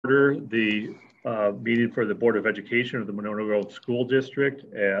order the meeting for the Board of Education of the Monona Grove School District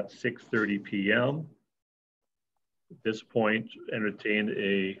at 6:30 p.m. At this point, entertain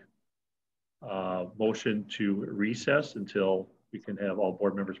a motion to recess until we can have all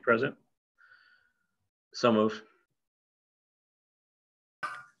board members present. So move.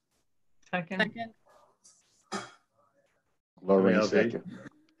 Second. Lorraine, second.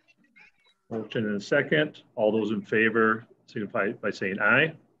 Motion and a second. All those in favor signify by saying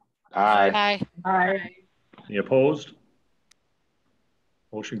aye. Aye. Aye. Any opposed?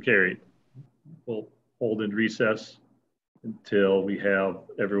 Motion carried. We'll hold in recess until we have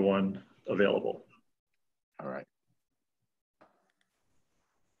everyone available. All right.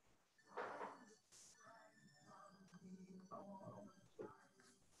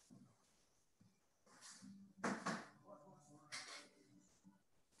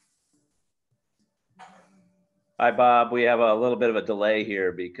 Hi, Bob. We have a little bit of a delay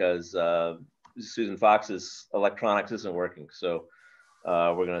here because Susan Fox's electronics isn't working. So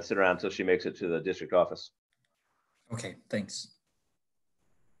we're going to sit around until she makes it to the district office. Okay, thanks.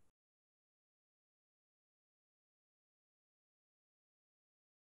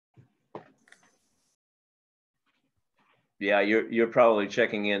 Yeah, you're probably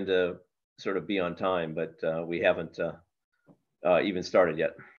checking in to sort of be on time, but we haven't even started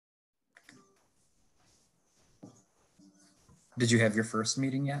yet. Did you have your first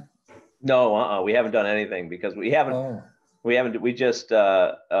meeting yet? No, we haven't done anything because we haven't. Oh. We just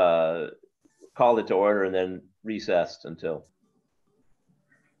called it to order and then recessed until.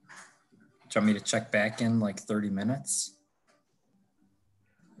 Do you want me to check back in like 30 minutes?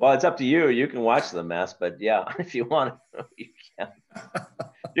 Well, it's up to you. You can watch the mess, but yeah, if you want, you can.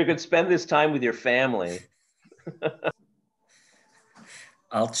 You could spend this time with your family.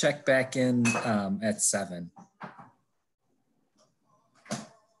 I'll check back in at 7.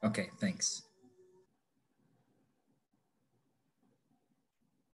 Okay, thanks.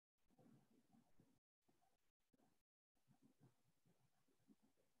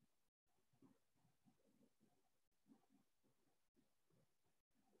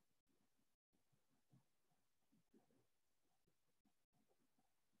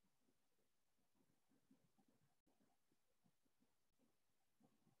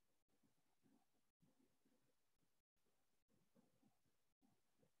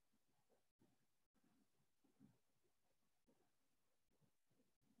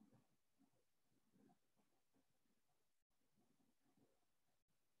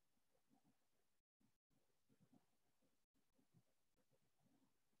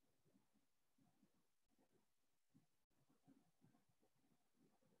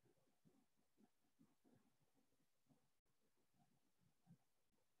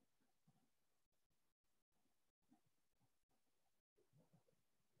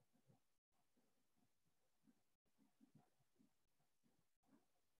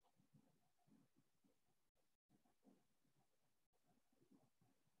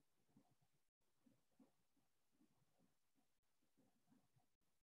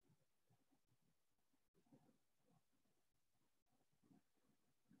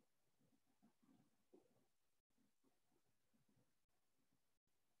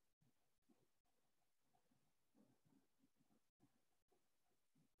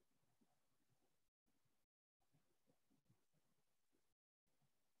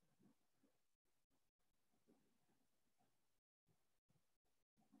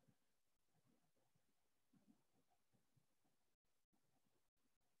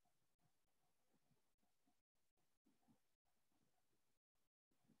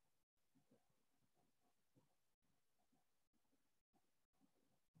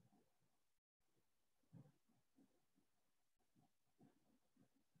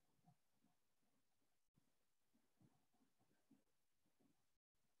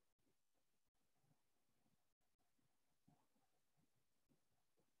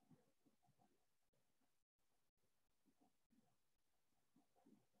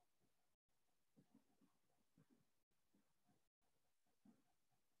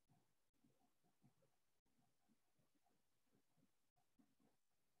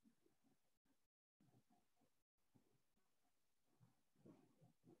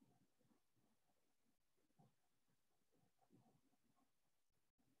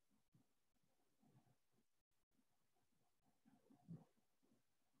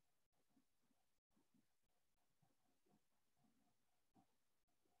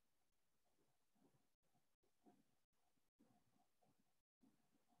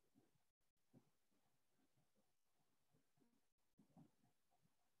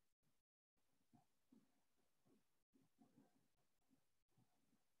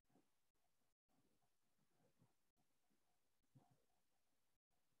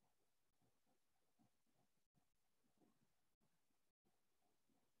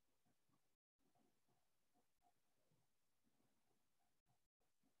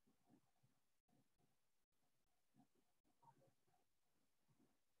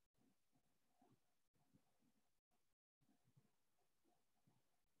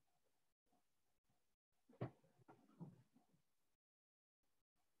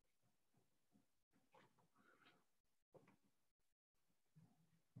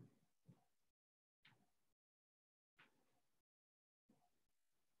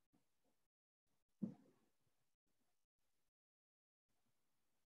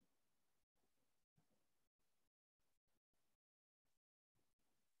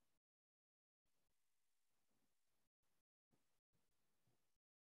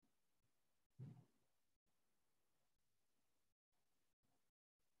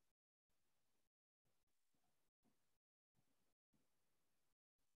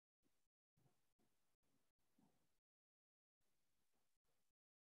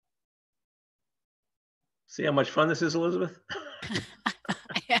 See how much fun this is, Elizabeth?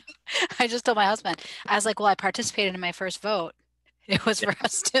 I just told my husband, I was like, well, I participated in my first vote. It was for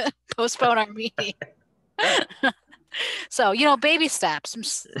us to postpone our meeting. So, baby steps.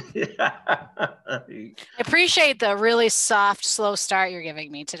 I appreciate the really soft, slow start you're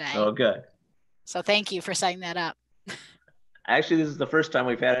giving me today. Oh, good. So thank you for setting that up. Actually, this is the first time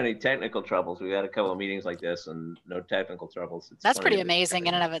we've had any technical troubles. We've had a couple of meetings like this and no technical troubles. That's pretty amazing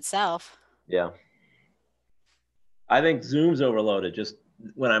in and of itself. Yeah. I think Zoom's overloaded. Just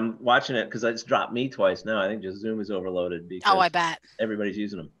when I'm watching it, because it's dropped me twice now, I think just Zoom is overloaded because I bet everybody's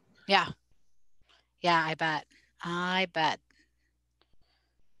using them. Yeah. Yeah, I bet.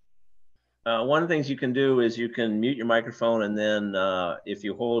 One of the things you can do is you can mute your microphone, and then if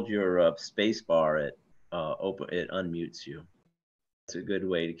you hold your space bar, it unmutes you. It's a good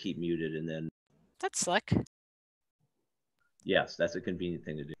way to keep muted, and then. That's slick. Yes, that's a convenient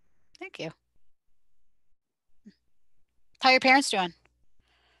thing to do. Thank you. How are your parents doing?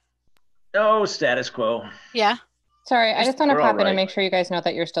 Oh, status quo. Yeah. Sorry, I just want to We're pop all in and right. make sure you guys know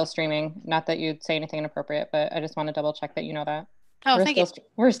that you're still streaming. Not that you'd say anything inappropriate, but I just want to double check that you know that. Oh, thank you.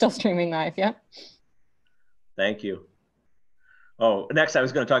 We're still streaming live, yeah? Thank you. Oh, next I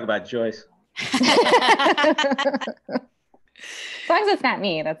was going to talk about Joyce. As long as it's not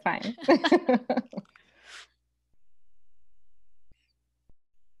me, that's fine.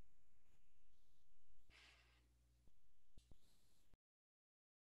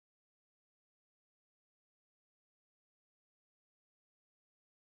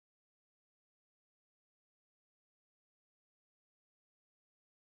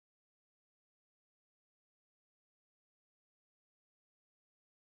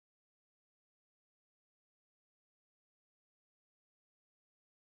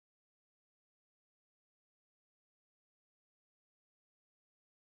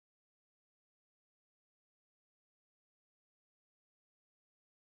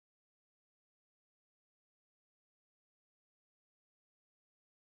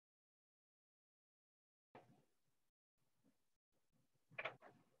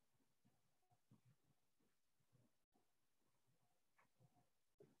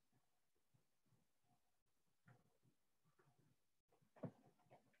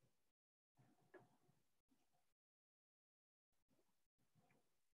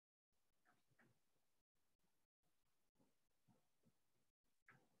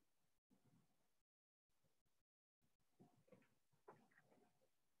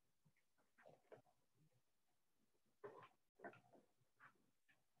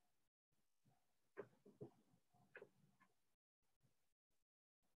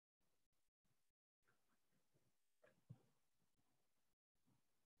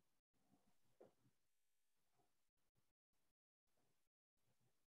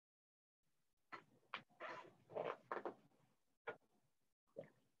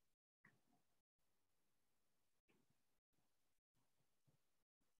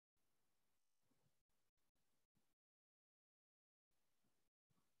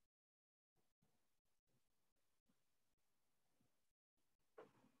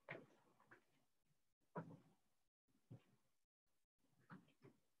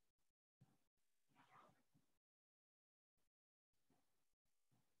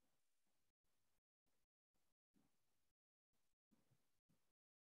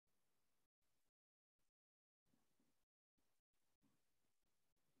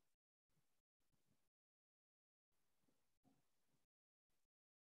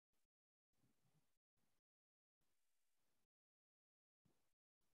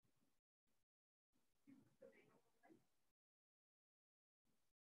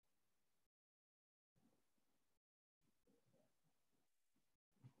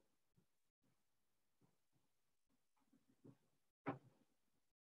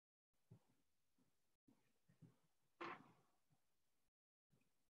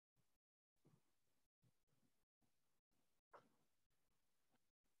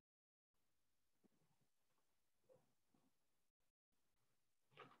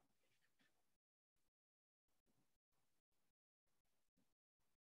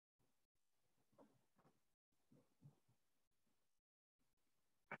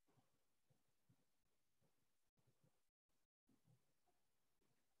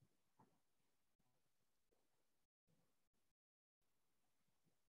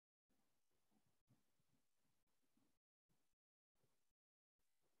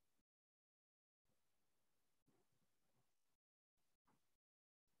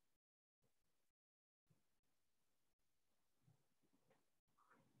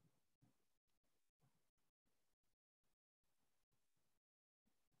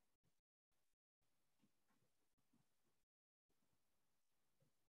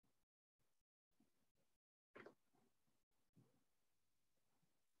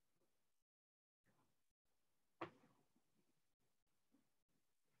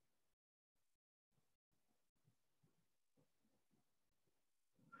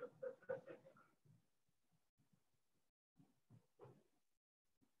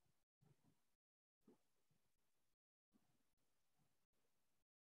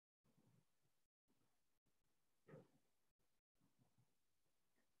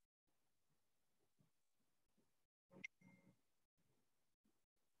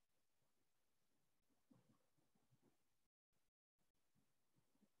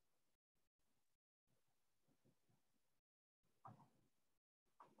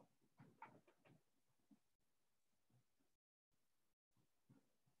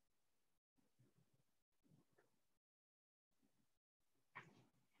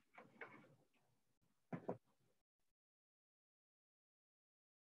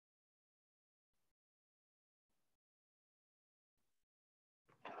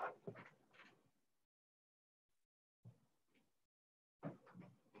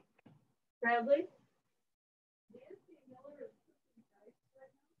 Bradley?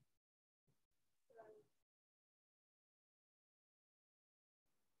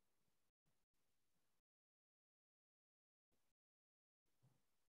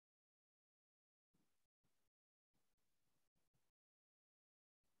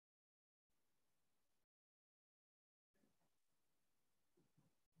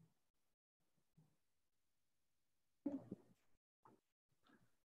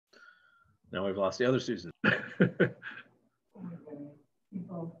 Now we've lost the other Susan. All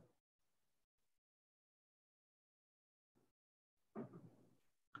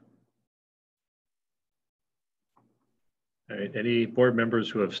right, any board members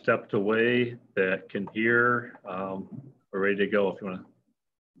who have stepped away that can hear are ready to go if you want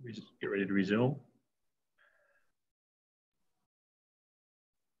to get ready to resume.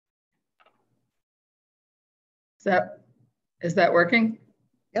 Is that working?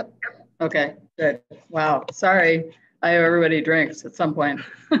 Yep. Okay, good. Wow, sorry. I hope everybody drinks at some point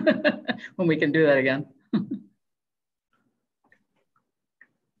when we can do that again.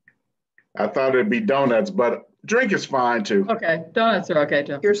 I thought it'd be donuts, but drink is fine too. Okay, donuts are okay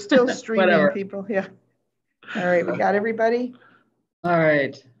too. You're still streaming, Whatever. people. Yeah. All right, we got everybody. All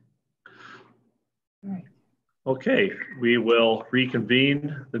right. Okay, we will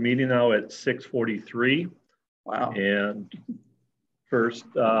reconvene the meeting now at 6:43. Wow. And first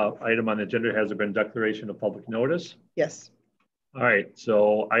item on the agenda has been declaration of public notice. Yes. All right,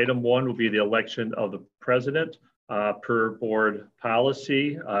 so item 1 will be the election of the president. Per board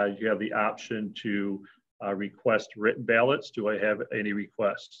policy, you have the option to request written ballots. Do I have any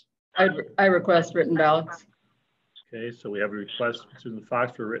requests? I request written ballots. Okay, so we have a request from Susan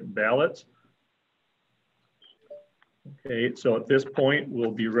Fox for written ballots. Okay, so at this point,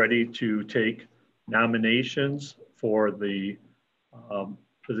 we'll be ready to take nominations for the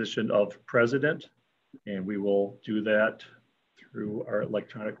position of president, and we will do that through our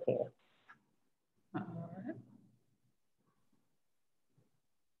electronic poll. All right.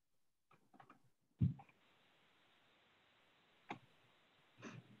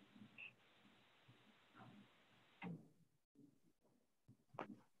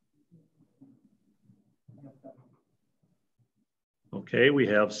 Okay, we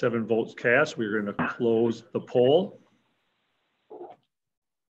have 7 votes cast. We're going to close the poll.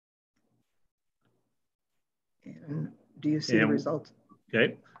 And do you see the results?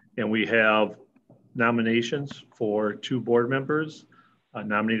 Okay, and we have nominations for 2 board members.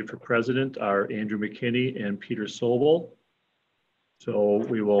 Nominated for president are Andrew McKinney and Peter Sobel. So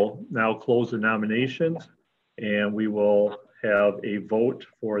we will now close the nominations and we will have a vote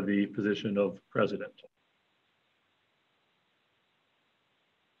for the position of president.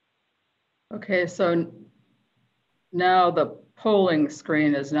 Okay, so now the polling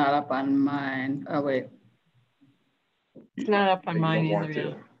screen is not up on mine. Oh, wait. It's not up on mine either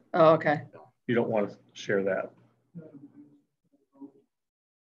yet. Oh, okay. You don't want to share that.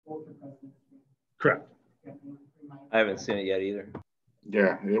 Correct. I haven't seen it yet either.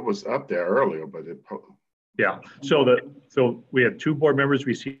 Yeah, it was up there earlier, but it. Yeah, so we had 2 board members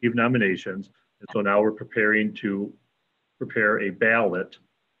receive nominations. And so now we're preparing to prepare a ballot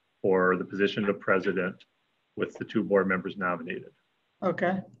for the position of president with the 2 board members nominated.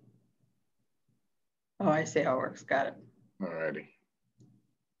 Okay. Oh, I see how it works. Got it. All righty.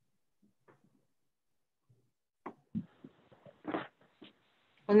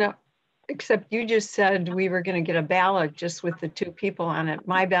 Well, no, except you just said we were going to get a ballot just with the 2 people on it.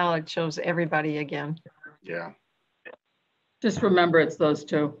 My ballot shows everybody again. Yeah. Just remember it's those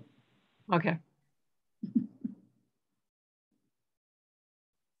 2. Okay.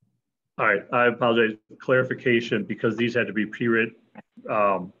 All right, I apologize. Clarification, because these had to be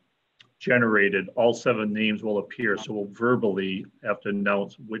pre-generated, all 7 names will appear. So we'll verbally have to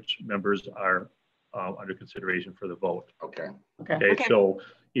announce which members are under consideration for the vote. Okay. Okay, so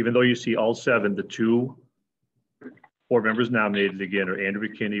even though you see all 7, the 2 board members nominated again are Andrew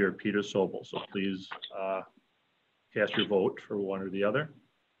McKinney or Peter Sobel. So please cast your vote for one or the other.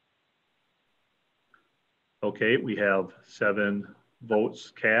 Okay, we have 7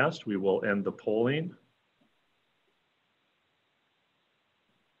 votes cast. We will end the polling.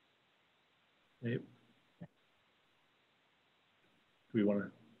 Okay. Do we want to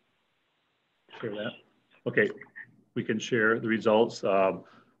share that? Okay, we can share the results. The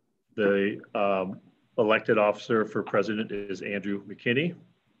elected officer for president is Andrew McKinney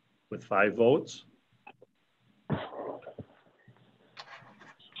with 5 votes. Okay,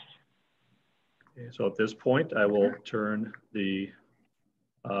 so at this point, I will turn the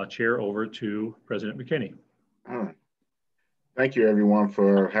chair over to President McKinney. All right. Thank you, everyone,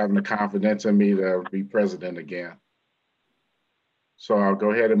 for having the confidence in me to be president again. So I'll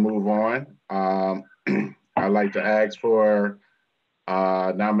go ahead and move on. I'd like to ask for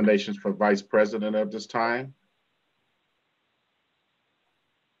nominations for vice president at this time.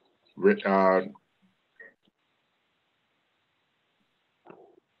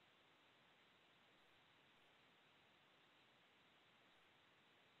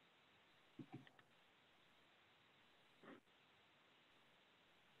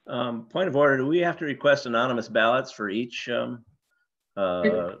 Point of order, do we have to request anonymous ballots for each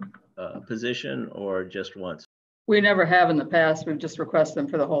position or just once? We never have in the past. We've just requested them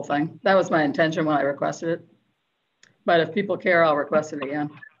for the whole thing. That was my intention when I requested it. But if people care, I'll request it again.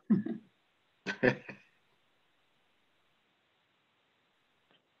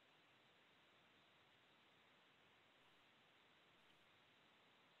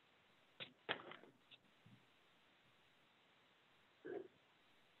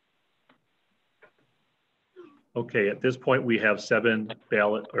 Okay, at this point, we have 7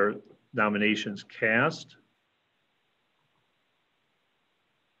 ballot or nominations cast.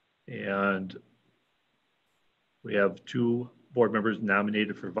 And we have 2 board members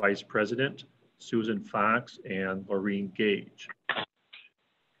nominated for vice president, Susan Fox and Laureen Gage.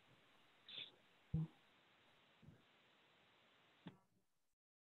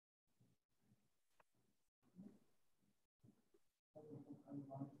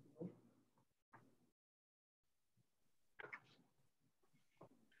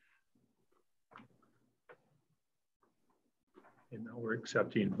 And now we're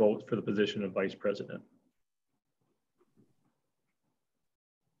accepting votes for the position of vice president.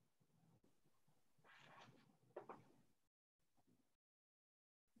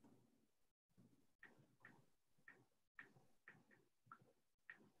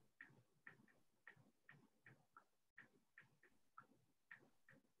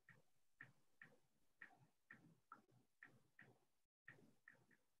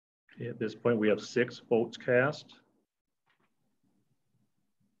 Okay, at this point, we have 6 votes cast.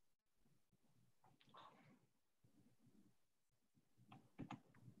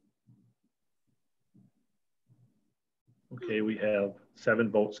 Okay, we have 7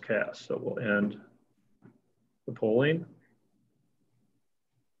 votes cast, so we'll end the polling.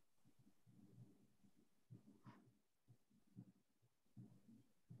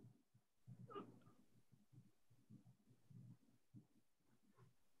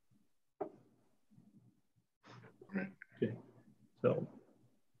 Okay, so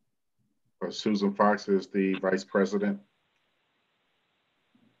Susan Fox is the vice president.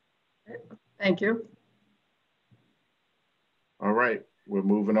 Thank you. All right, we're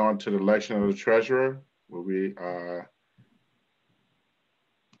moving on to the election of the treasurer. Where we'd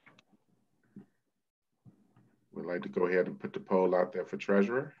like to go ahead and put the poll out there for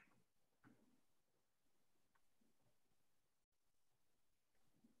treasurer.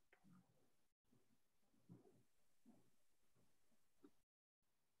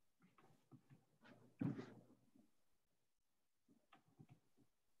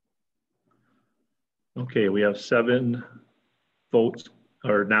 okay, we have 7 votes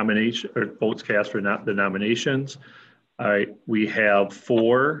or nomination or votes cast for not the nominations. All right, we have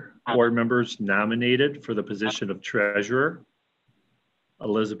 4 board members nominated for the position of treasurer: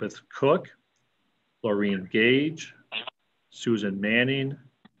 Elizabeth Cook, Laureen Gage, Susan Manning,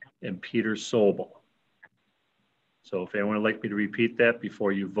 and Peter Sobel. So if anyone would like me to repeat that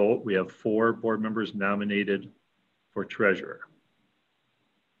before you vote, we have 4 board members nominated for treasurer.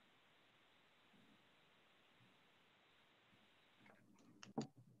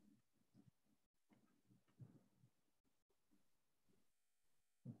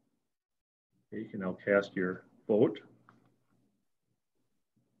 Okay, you can now cast your vote.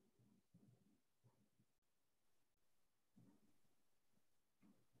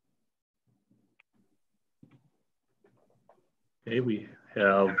 Okay, we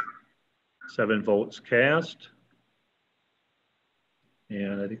have 7 votes cast.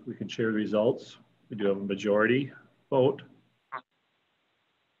 And I think we can share the results. We do have a majority vote.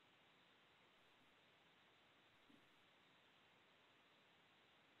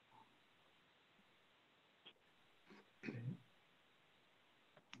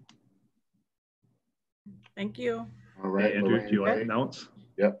 Thank you. All right, Andrew, do you want to announce?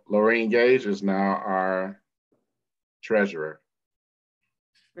 Yep, Laureen Gage is now our treasurer.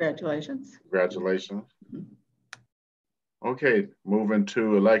 Congratulations. Congratulations. Okay, moving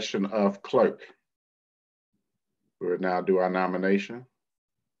to election of clerk. We'll now do our nomination.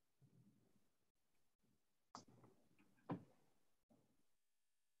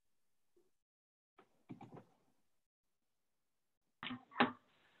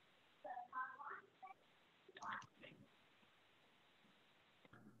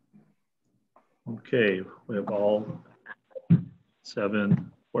 Okay, we have all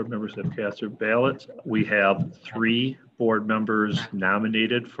 7 board members have cast their ballots. We have 3 board members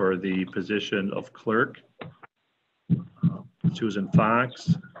nominated for the position of clerk. Susan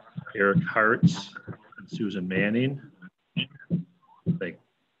Fox, Eric Hartz, and Susan Manning.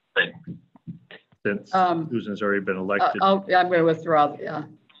 Since Susan's already been elected. I'm going to withdraw. Yeah.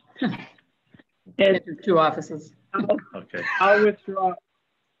 Into 2 offices. Okay. I'll withdraw.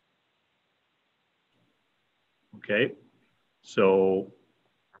 Okay. So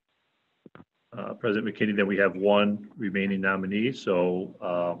President McKinney, then we have 1 remaining nominee.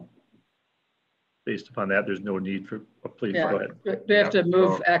 So based upon that, there's no need for, please go ahead. Do we have to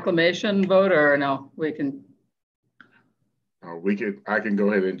move acclamation vote or no? We can. I can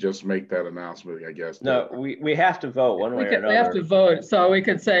go ahead and just make that announcement, I guess. No, we have to vote one way or another. We have to vote. So we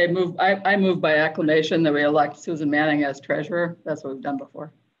could say move. I move by acclamation that we elect Susan Manning as treasurer. That's what we've done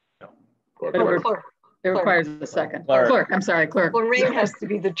before. But it requires a second. Clerk. I'm sorry, clerk. Lorraine has to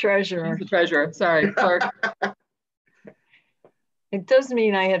be the treasurer. The treasurer. Sorry, clerk. It does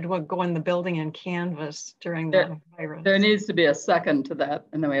mean I had to go in the building and canvas during the virus. There needs to be a second to that,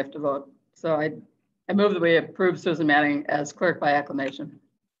 and then we have to vote. So I move that we approve Susan Manning as clerk by acclamation.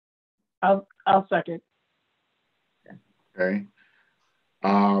 I'll second. Okay.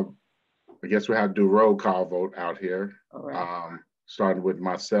 I guess we have to do roll call vote out here. All right. Starting with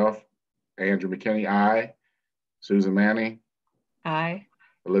myself, Andrew McKinney, aye. Susan Manning. Aye.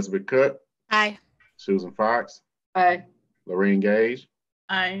 Elizabeth Cook. Aye. Susan Fox. Aye. Lorraine Gage.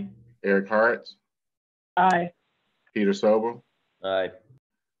 Aye. Eric Hartz. Aye. Peter Sobel. Aye.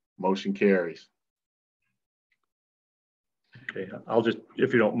 Motion carries. Okay, I'll just,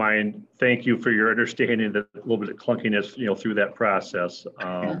 if you don't mind, thank you for your understanding that a little bit of clunkiness, through that process.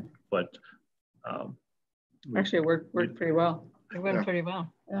 But actually, it worked pretty well. It went pretty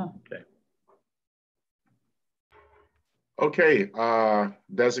well. Yeah. Okay. Okay.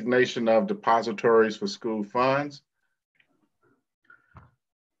 Designation of depositories for school funds.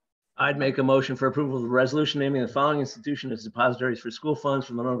 I'd make a motion for approval of the resolution naming the following institution as depositories for school funds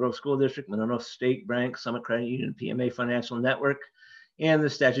from Monroe Grove School District, Monroe State Bank, Summit Credit Union, PMA Financial Network, and the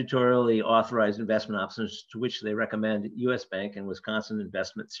statutorily authorized investment options to which they recommend U.S. Bank and Wisconsin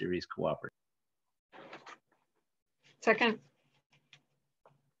Investment Series Cooperative. Second.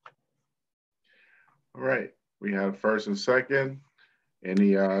 All right. We have first and second.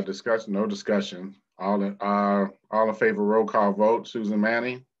 Any discussion? No discussion. All in favor, roll call vote. Susan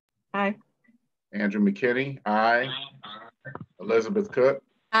Manning. Aye. Andrew McKinney. Aye. Elizabeth Cook.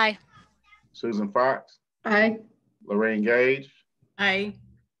 Aye. Susan Fox. Aye. Lorraine Gage. Aye.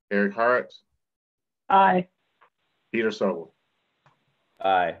 Eric Hartz. Aye. Peter Sobel.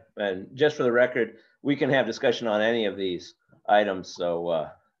 Aye. And just for the record, we can have discussion on any of these items. So,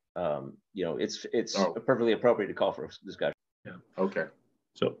 it's perfectly appropriate to call for discussion. Yeah. Okay.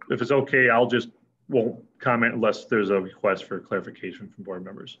 So if it's okay, won't comment unless there's a request for clarification from board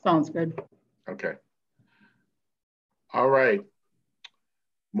members. Sounds good. Okay. All right.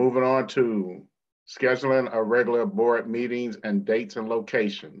 Moving on to scheduling of regular board meetings and dates and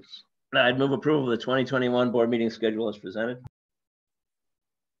locations. I'd move approval of the 2021 board meeting schedule as presented.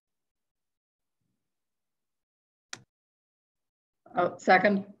 Oh,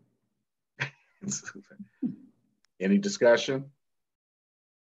 second. Any discussion?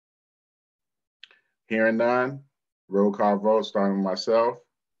 Hearing none, roll call vote starting with myself.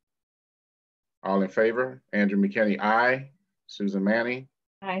 All in favor, Andrew McKinney, aye. Susan Manning.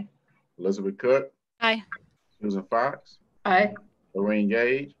 Aye. Elizabeth Cook. Aye. Susan Fox. Aye. Lorraine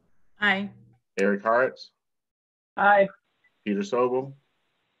Gage. Aye. Eric Hartz. Aye. Peter Sobel.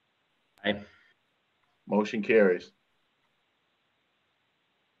 Aye. Motion carries.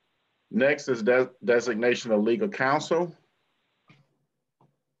 Next is designation of legal counsel.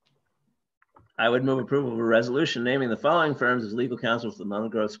 I would move approval of a resolution naming the following firms as legal counsel for the Monroe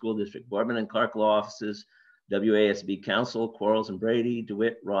Grove School District: Boardman and Clark Law Offices, WASB Counsel, Quarles and Brady,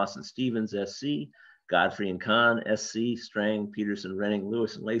 DeWitt, Ross and Stevens, SC, Godfrey and Kahn, SC, Strang, Peterson, Renning,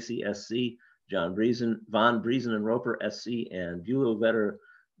 Lewis and Lacey, SC, Von Briesen and Roper, SC, and Bulow, Vetter,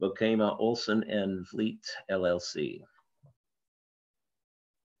 Bokema, Olson, and Fleet, LLC.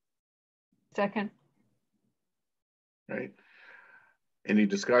 Second. Right. Any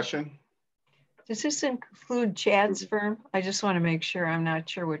discussion? Does this include Chad's firm? I just want to make sure. I'm not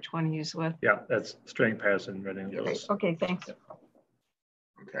sure which one he's with. Yeah, that's Strang, Patterson, Reading, Lewis. Okay, thanks.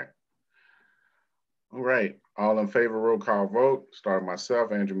 Okay. All right. All in favor, roll call vote. Start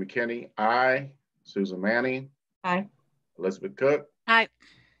myself, Andrew McKinney. Aye. Susan Manning. Aye. Elizabeth Cook. Aye.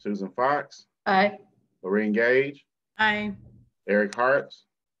 Susan Fox. Aye. Lorraine Gage. Aye. Eric Hartz.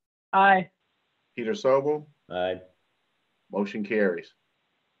 Aye. Peter Sobel. Aye. Motion carries.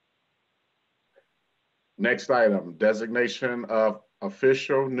 Next item, designation of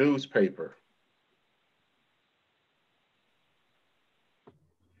official newspaper.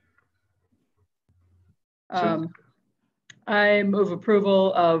 I move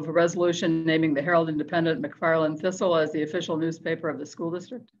approval of a resolution naming the Herald Independent McFarland Thistle as the official newspaper of the school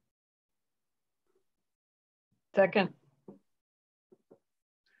district. Second.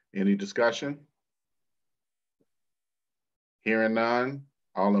 Any discussion? Hearing none,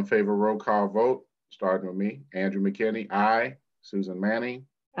 all in favor, roll call vote, starting with me. Andrew McKinney, aye. Susan Manning.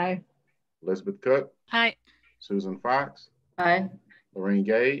 Aye. Elizabeth Cook. Aye. Susan Fox. Aye. Lorraine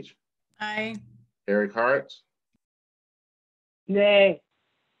Gage. Aye. Eric Hartz. Nay.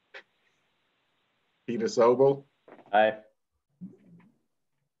 Peter Sobel. Aye.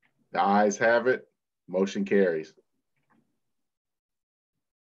 The ayes have it. Motion carries.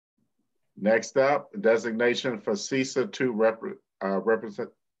 Next up, designation for CISA 2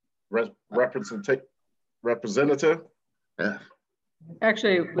 representative.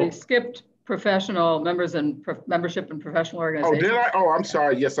 Actually, we skipped professional members and membership in professional Oh, organizations. did I? Oh, I'm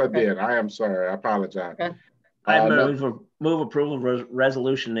sorry. Yes, I did. I am sorry. I apologize. Okay. I move approval of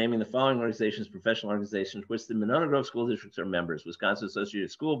resolution naming the following organizations, professional organizations, which the Monona Grove School Districts are members: Wisconsin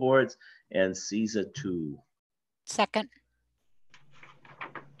Associated School Boards and CISA 2. Second.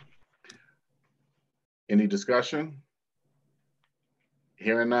 Any discussion?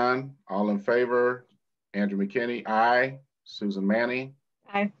 Hearing none, all in favor, Andrew McKinney, aye. Susan Manning.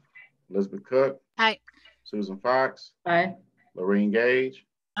 Aye. Elizabeth Cook. Aye. Susan Fox. Aye. Lorraine Gage.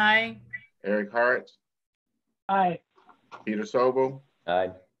 Aye. Eric Hartz. Aye. Peter Sobel.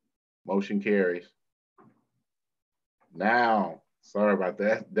 Aye. Motion carries. Now, sorry about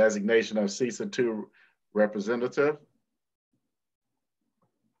that, designation of CISA 2 representative.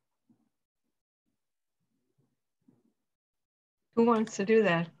 Who wants to do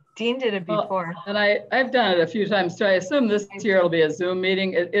that? Dean did it before. And I've done it a few times too. I assume this year it'll be a Zoom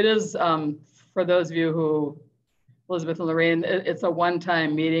meeting. It is, for those of you who, Elizabeth and Lorraine, it's a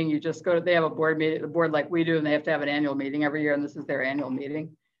one-time meeting. You just go to, they have a board meeting, the board like we do, and they have to have an annual meeting every year, and this is their annual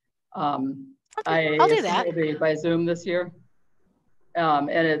meeting. I'll do that. It'll be by Zoom this year. And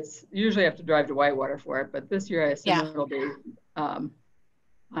it's usually have to drive to Whitewater for it, but this year I assume it'll be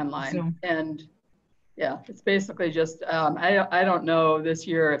online. Zoom. And yeah, it's basically just, I don't know this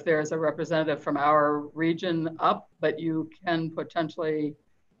year if there's a representative from our region up, but you can potentially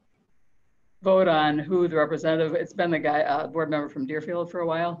vote on who the representative, it's been the guy, board member from Deerfield for a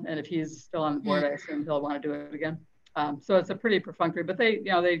while. And if he's still on the board, I assume he'll want to do it again. So it's a pretty perfunctory, but they,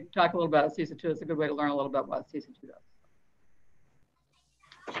 they talk a little about CISA 2. It's a good way to learn a little bit what CISA 2 does.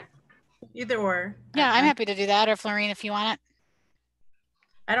 Either or. Yeah, I'm happy to do that. Or Florine, if you want it.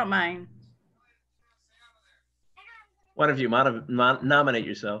 I don't mind. One of you nominate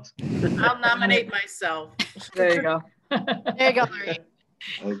yourselves. I'll nominate myself. There you go. There you go, Lorraine.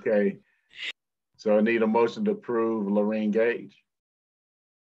 Okay. So I need a motion to approve Lorraine Gage.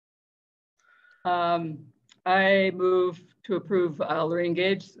 I move to approve Lorraine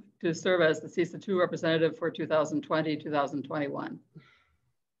Gage to serve as the CISA 2 representative for 2020-2021.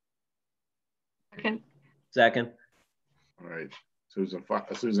 Second. All right.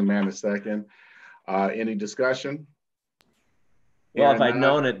 Susan Mann is second. Any discussion? Well, if I'd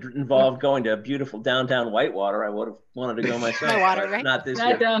known it involved going to beautiful downtown Whitewater, I would have wanted to go myself. Whitewater, right? Not this Not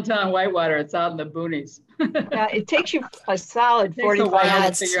year. Downtown Whitewater. It's out in the boonies. Yeah, it takes you a solid 45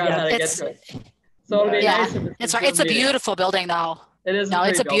 minutes to figure out how to get to it. So it'll be nice if it's right. It's a beautiful building, though. It is. No,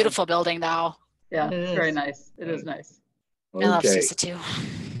 it's a beautiful building, though. Yeah, it's very nice. It is nice. Okay. I love CISA 2.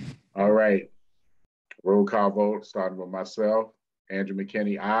 All right. Roll call vote, starting with myself. Andrew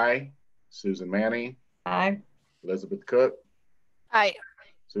McKinney, aye. Susan Manning. Aye. Elizabeth Cook. Aye.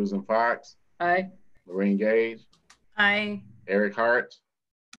 Susan Fox. Aye. Lorraine Gage. Aye. Eric Hart.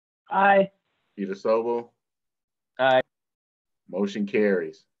 Aye. Peter Sobel. Aye. Motion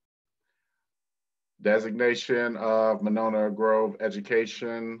carries. Designation of Monona Grove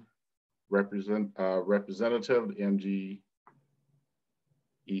Education Representative, MGEF.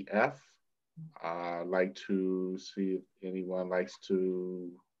 I'd like to see if anyone likes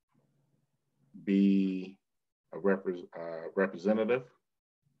to be a representative.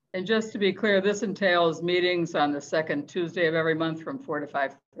 And just to be clear, this entails meetings on the second Tuesday of every month from 4 to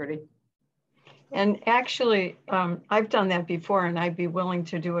 5:30. And actually, I've done that before and I'd be willing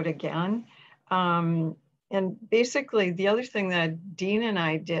to do it again. And basically the other thing that Dean and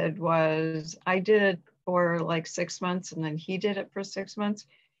I did was I did it for like 6 months and then he did it for 6 months.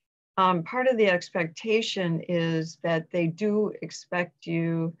 Part of the expectation is that they do expect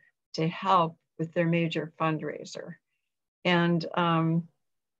you to help with their major fundraiser. And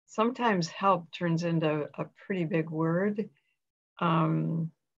sometimes help turns into a pretty big word. But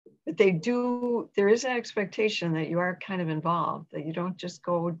there is an expectation that you are kind of involved, that you don't just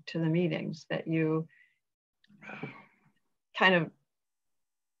go to the meetings, that you kind of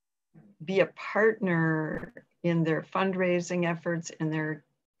be a partner in their fundraising efforts and their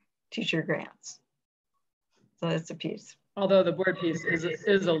teacher grants. So that's a piece. Although the board piece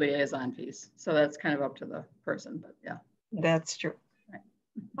is a liaison piece. So that's kind of up to the person, but yeah. That's true. Right.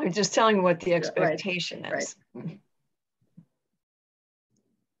 I'm just telling you what the expectation is. Right.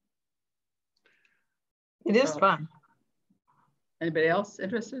 It is fun. Anybody else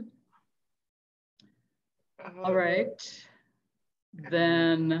interested? All right.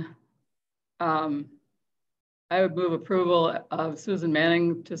 Then I would move approval of Susan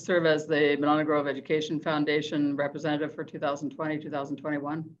Manning to serve as the Monona Grove Education Foundation representative for 2020,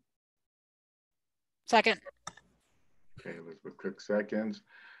 2021. Second. Okay, Elizabeth Cook seconds.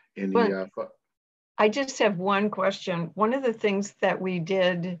 I just have one question. One of the things that we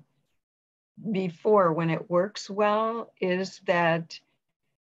did before, when it works well, is that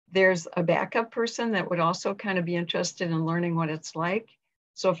there's a backup person that would also kind of be interested in learning what it's like.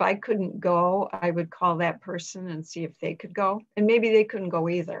 So if I couldn't go, I would call that person and see if they could go. And maybe they couldn't go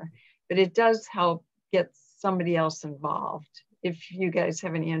either, but it does help get somebody else involved. If you guys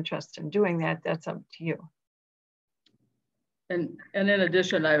have any interest in doing that, that's up to you. And in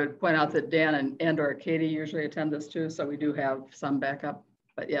addition, I would point out that Dan and or Katie usually attend this too. So we do have some backup,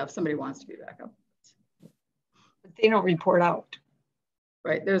 but yeah, if somebody wants to be backup. But they don't report out.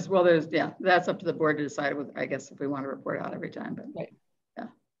 Right, yeah, that's up to the board to decide with, I guess, if we want to report out every time, but right. Yeah,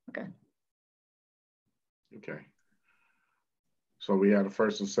 okay. Okay. So we had a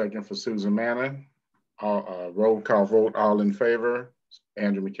first and second for Susan Manning. Roll call vote, all in favor.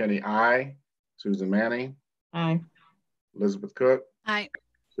 Andrew McKinney, aye. Susan Manning. Aye. Elizabeth Cook. Aye.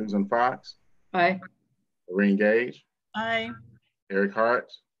 Susan Fox. Aye. Lorraine Gage. Aye. Eric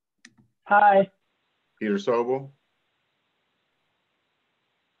Hart. Aye. Peter Sobel.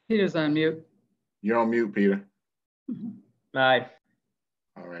 Peter's on mute. You're on mute, Peter. Aye.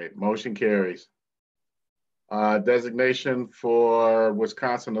 All right, motion carries. Designation for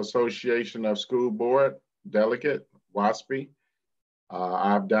Wisconsin Association of School Board Delegate, WASPE.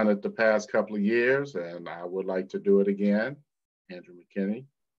 I've done it the past couple of years and I would like to do it again. Andrew McKinney.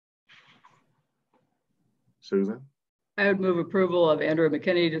 Susan? I would move approval of Andrew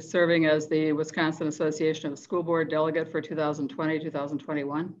McKinney to serving as the Wisconsin Association of School Board Delegate for 2020,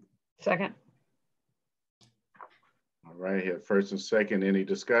 2021. Second. All right, here first and second, any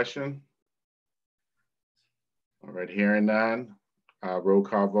discussion? All right, hearing none. Roll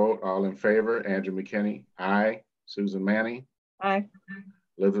call vote, all in favor. Andrew McKinney, aye. Susan Manning. Aye.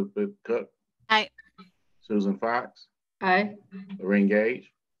 Elizabeth Cook. Aye. Susan Fox. Aye. Lorraine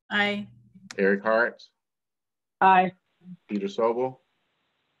Gage. Aye. Eric Hart. Aye. Peter Sobel.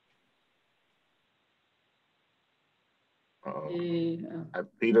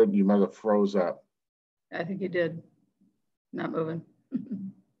 Peter, you mother froze up. I think he did. Not moving.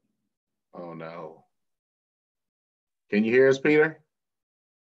 Oh no. Can you hear us, Peter?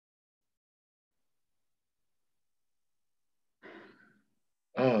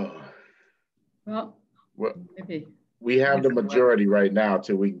 Oh. Well, maybe. We have the majority right now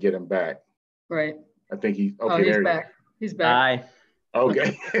till we can get him back. Right. I think he's okay. Oh, he's there back. He's back. Aye.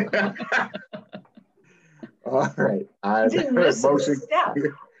 Okay. All right.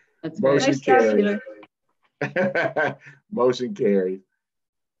 Motion carried. Motion carried.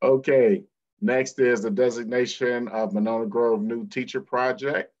 Okay. Next is the designation of Monona Grove New Teacher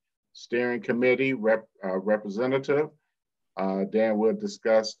Project Steering Committee representative. Dan will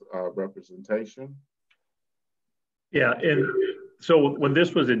discuss representation. Yeah, and so when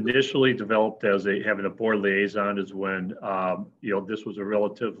this was initially developed as having a board liaison is when, this was a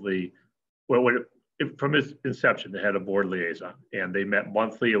relatively, from its inception, they had a board liaison and they met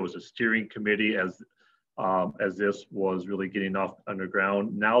monthly. It was a steering committee as this was really getting off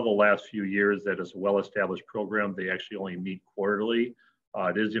underground. Now, the last few years that it's a well-established program, they actually only meet quarterly.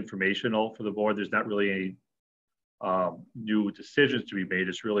 It is informational for the board. There's not really any new decisions to be made.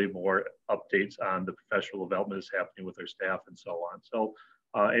 It's really more updates on the professional development that's happening with our staff and so on. So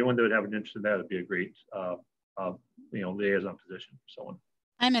anyone that would have an interest in that would be a great liaison position for someone.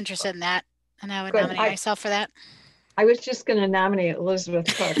 I'm interested in that, and I would nominate myself for that. I was just going to nominate Elizabeth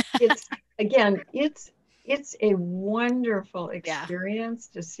Cook. It's a wonderful experience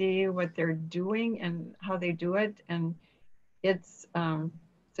to see what they're doing and how they do it, and it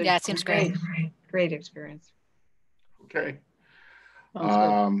seems great. Great experience. Okay.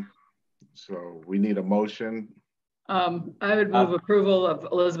 So we need a motion. I would move approval of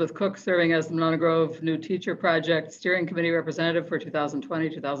Elizabeth Cook serving as the Monona Grove New Teacher Project Steering Committee Representative for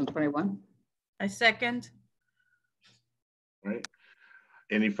 2020-2021. I second. Right.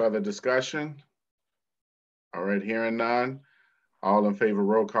 Any further discussion? All right, hearing none. All in favor,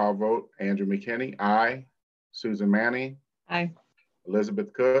 roll call vote. Andrew McKinney, aye. Susan Manning. Aye.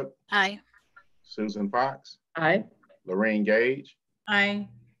 Elizabeth Cook. Aye. Susan Fox. Aye. Lorraine Gage. Aye.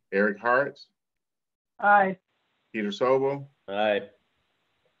 Eric Hartz. Aye. Peter Sobel. Aye.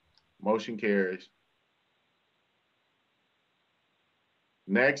 Motion carries.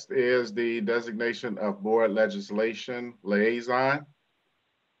 Next is the designation of board legislation liaison.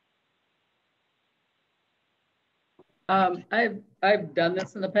 I've done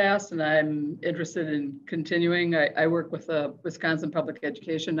this in the past and I'm interested in continuing. I work with the Wisconsin Public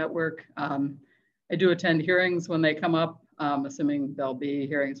Education Network. I do attend hearings when they come up, assuming there'll be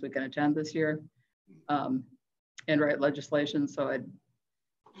hearings we can attend this year, and write legislation. So I'd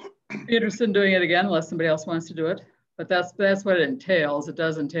be interested in doing it again unless somebody else wants to do it. But that's what it entails. It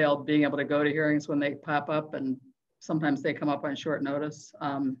does entail being able to go to hearings when they pop up, and sometimes they come up on short notice.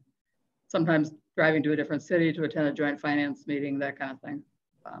 Sometimes driving to a different city to attend a joint finance meeting, that kind of thing.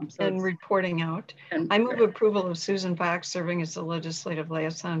 And reporting out. I move approval of Susan Fox serving as the legislative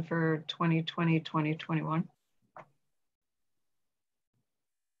liaison for 2020-2021.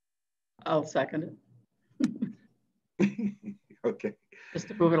 I'll second it. Okay. Just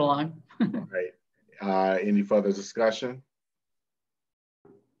to move it along. All right. Any further discussion?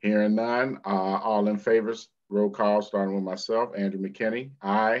 Hearing none. All in favor, roll call, starting with myself, Andrew McKinney.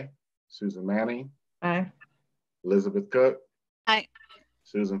 Aye. Susan Manning. Aye. Elizabeth Cook. Aye.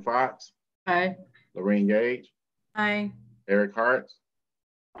 Susan Fox. Aye. Lorraine Gage. Aye. Eric Hartz.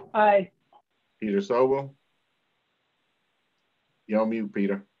 Aye. Peter Sobel. You're on mute,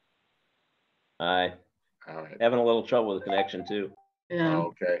 Peter. Aye. All right. Having a little trouble with the connection too. Yeah.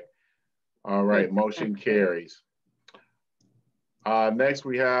 Okay. All right. Motion carries. Next,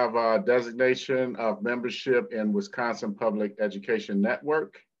 we have designation of membership in Wisconsin Public Education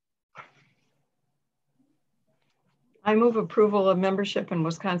Network. I move approval of membership in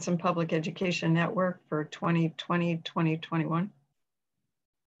Wisconsin Public Education Network for 2020-2021.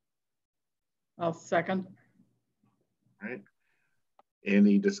 I'll second. All right.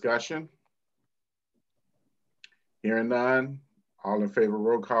 Any discussion? Hearing none. All in favor,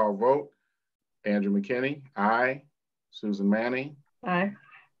 roll call vote. Andrew McKinney, aye. Susan Manning. Aye.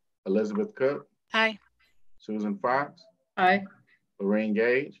 Elizabeth Cook. Aye. Susan Fox. Aye. Lorraine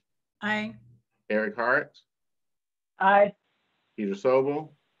Gage. Aye. Eric Hart. Aye. Peter Sobel.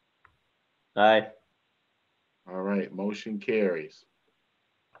 Aye. All right, motion carries.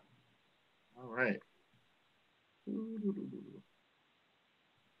 All right.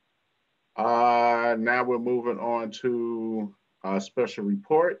 Now we're moving on to a special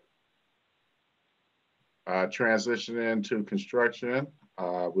report. Transitioning to construction.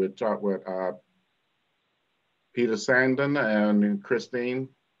 We'll talk with Peter Sandon and Christine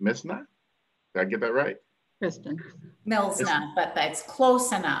Misna. Did I get that right? Kristen. Milsna, but that's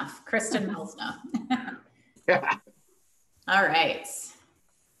close enough. Kristen Milsna. All right.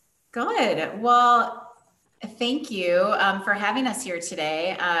 Good. Well, thank you for having us here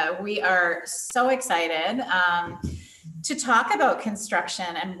today. We are so excited to talk about construction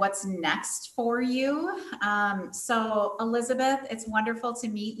and what's next for you. So Elizabeth, it's wonderful to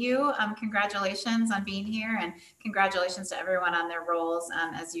meet you. Congratulations on being here, and congratulations to everyone on their roles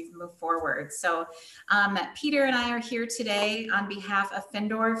as you've moved forward. So Peter and I are here today on behalf of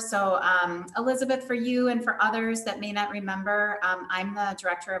Findorf. So Elizabeth, for you and for others that may not remember, I'm the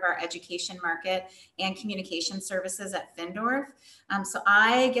director of our education market and communication services at Findorf. So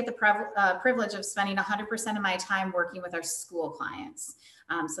I get the privilege of spending 100% of my time working with our school clients.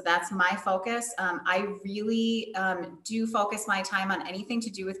 So that's my focus. I really do focus my time on anything to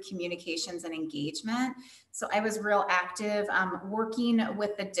do with communications and engagement. So I was real active working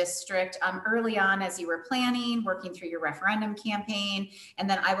with the district early on as you were planning, working through your referendum campaign. And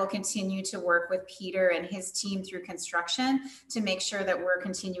then I will continue to work with Peter and his team through construction to make sure that we're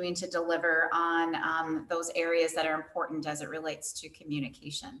continuing to deliver on those areas that are important as it relates to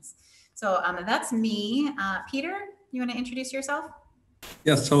communications. So that's me. Peter, you want to introduce yourself?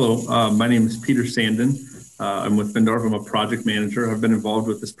 Yes, hello. My name is Peter Sandon. I'm with Findorf. I'm a project manager. I've been involved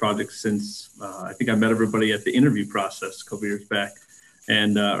with this project since I think I met everybody at the interview process a couple years back.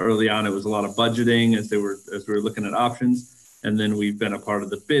 And early on, it was a lot of budgeting as we were looking at options. And then we've been a part of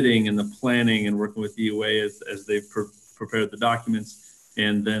the bidding and the planning and working with EUA as they've prepared the documents.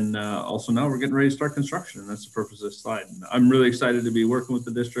 And then also now we're getting ready to start construction, and that's the purpose of this slide. And I'm really excited to be working with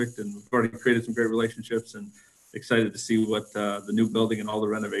the district, and we've already created some great relationships, and excited to see what the new building and all the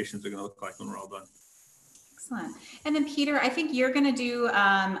renovations are going to look like when we're all done. Excellent. And then Peter, I think you're going to do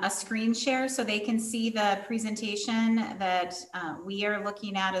a screen share so they can see the presentation that we are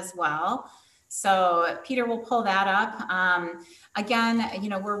looking at as well. So Peter will pull that up. Again, you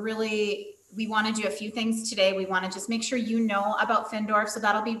know, we want to do a few things today. We want to just make sure you know about Findorf. So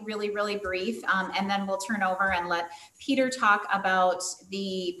that'll be really, really brief. And then we'll turn over and let Peter talk about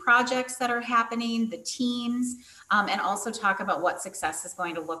the projects that are happening, the teams, and also talk about what success is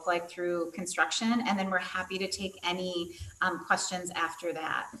going to look like through construction. And then we're happy to take any questions after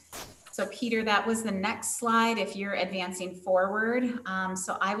that. So Peter, that was the next slide if you're advancing forward.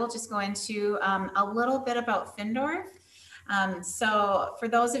 So I will just go into a little bit about Findorf. So for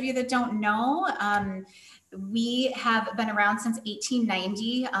those of you that don't know, we have been around since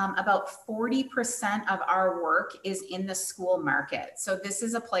 1890. About 40% of our work is in the school market. So this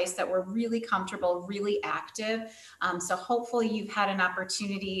is a place that we're really comfortable, really active. So hopefully you've had an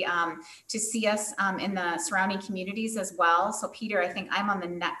opportunity to see us in the surrounding communities as well. So Peter, I think I'm on the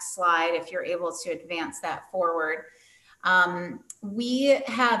next slide if you're able to advance that forward. We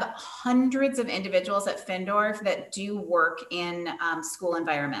have hundreds of individuals at Findorf that do work in school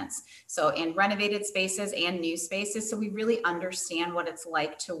environments. So in renovated spaces and new spaces. So we really understand what it's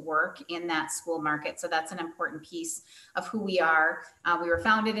like to work in that school market. So that's an important piece of who we are. We were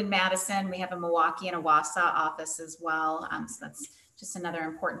founded in Madison. We have a Milwaukee and a Wausau office as well. So that's just another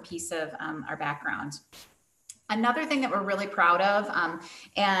important piece of our background. Another thing that we're really proud of,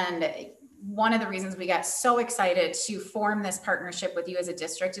 and one of the reasons we got so excited to form this partnership with you as a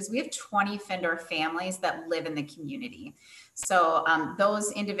district is we have 20 Findorf families that live in the community. So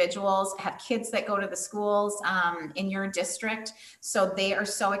those individuals have kids that go to the schools in your district. So they are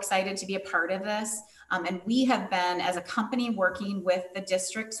so excited to be a part of this. And we have been, as a company, working with the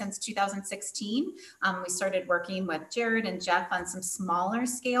district since 2016. We started working with Jared and Jeff on some smaller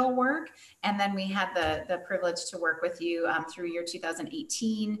scale work. And then we had the privilege to work with you through your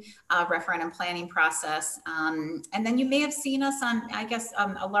 2018 referendum planning process. And then you may have seen us on, I guess,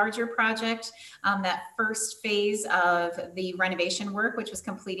 a larger project, that first phase of the renovation work, which was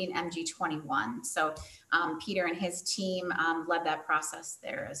completing MG21. So Peter and his team led that process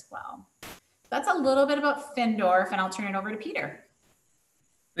there as well. That's a little bit about Findorf, and I'll turn it over to Peter.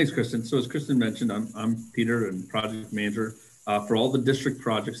 Thanks, Kristen. So as Kristen mentioned, I'm Peter and project manager for all the district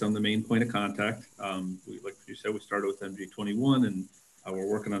projects. I'm the main point of contact. Like you said, we started with MG21, and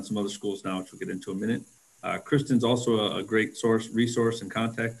we're working on some other schools now, which we'll get into in a minute. Kristen's also a great resource and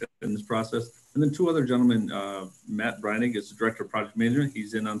contact in this process. And then two other gentlemen, Matt Breinig is the director of project management.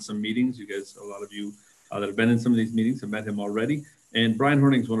 He's in on some meetings. You guys, a lot of you that have been in some of these meetings have met him already. And Brian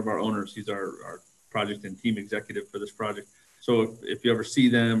Horning is one of our owners. He's our project and team executive for this project. So if you ever see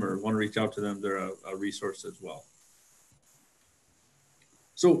them or want to reach out to them, they're a resource as well.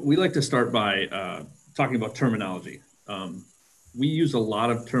 So we like to start by talking about terminology. We use a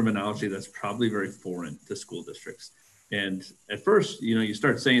lot of terminology that's probably very foreign to school districts. And at first, you know, you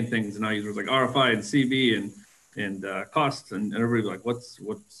start saying things and now you're like RFI and CV and costs, and everybody's like, what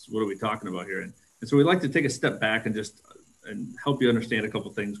are we talking about here? And so we like to take a step back and just help you understand a couple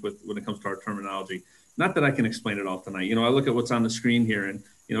of things when it comes to our terminology. Not that I can explain it all tonight. You know, I look at what's on the screen here, and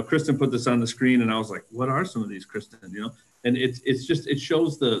you know, Kristen put this on the screen, and I was like, what are some of these, Kristen? You know, and it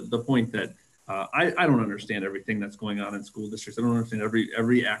shows the point that I don't understand everything that's going on in school districts. I don't understand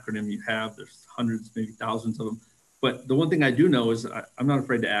every acronym you have. There's hundreds, maybe thousands of them. But the one thing I do know is I'm not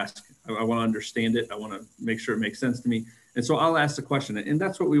afraid to ask. I want to understand it. I want to make sure it makes sense to me. And so I'll ask the question, and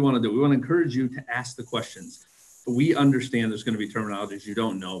that's what we want to do. We want to encourage you to ask the questions. We understand there's going to be terminologies you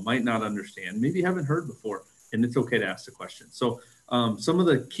don't know, might not understand, maybe you haven't heard before, and it's okay to ask the question. So some of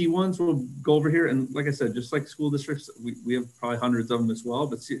the key ones we'll go over here. And like I said, just like school districts, we have probably hundreds of them as well,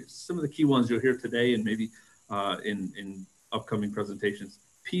 but some of the key ones you'll hear today and maybe in upcoming presentations.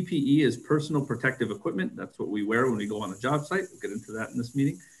 PPE is personal protective equipment. That's what we wear when we go on a job site. We'll get into that in this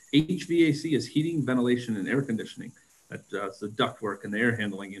meeting. HVAC is heating, ventilation, and air conditioning. That's the ductwork and the air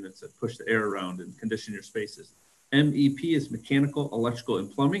handling units that push the air around and condition your spaces. MEP is mechanical, electrical,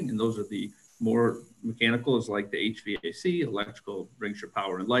 and plumbing, and those are the more mechanical is like the HVAC. Electrical brings your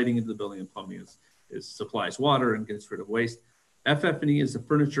power and lighting into the building, and plumbing is supplies water and gets rid of waste. FF&E is the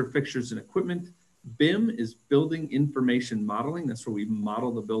furniture, fixtures, and equipment. BIM is building information modeling. That's where we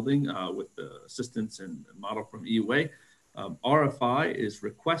model the building with the assistance and model from EUA. RFI is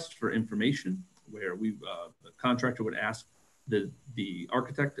request for information, where the contractor would ask, the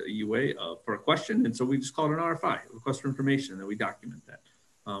architect at UA for a question. And so we just call it an RFI, request for information, and then we document that.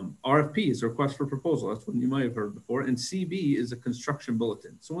 RFP is a request for proposal. That's one you might have heard before. And CB is a construction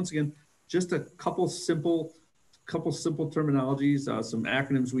bulletin. So once again, just a couple simple terminologies, some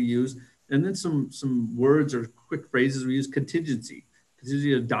acronyms we use, and then some words or quick phrases we use. Contingency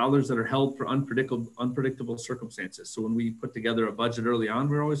are dollars that are held for unpredictable circumstances. So when we put together a budget early on,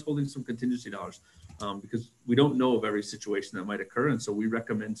 we're always holding some contingency dollars because we don't know of every situation that might occur. And so we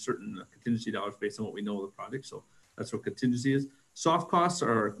recommend certain contingency dollars based on what we know of the project. So that's what contingency is. Soft costs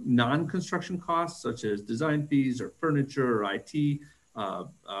are non-construction costs, such as design fees or furniture or IT,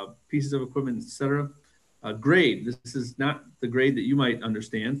 pieces of equipment, etc. Grade, this is not the grade that you might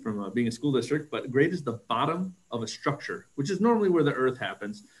understand from being a school district, but grade is the bottom of a structure, which is normally where the earth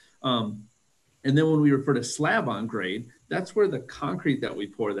happens. And then when we refer to slab on grade, that's where the concrete that we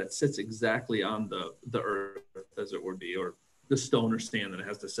pour that sits exactly on the earth, as it would be, or the stone or sand that it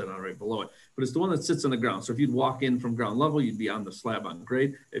has to sit on right below it. But it's the one that sits on the ground. So if you'd walk in from ground level, you'd be on the slab on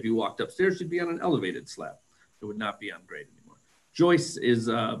grade. If you walked upstairs, you'd be on an elevated slab. It would not be on grade anymore. Joist is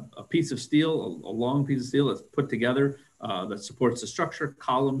a piece of steel, a long piece of steel that's put together that supports the structure.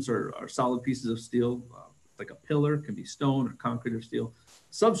 Columns are solid pieces of steel, like a pillar, can be stone or concrete or steel.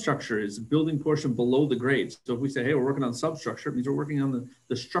 Substructure is a building portion below the grade. So if we say, hey, we're working on substructure, it means we're working on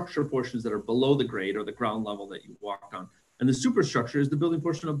the structure portions that are below the grade or the ground level that you walked on. And the superstructure is the building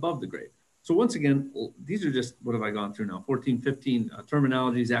portion above the grade. So once again, these are just, what have I gone through now? 14, 15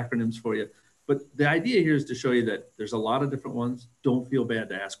 terminologies, acronyms for you. But the idea here is to show you that there's a lot of different ones. Don't feel bad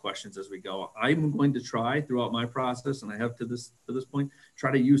to ask questions as we go. I'm going to try throughout my process, and I have to this point,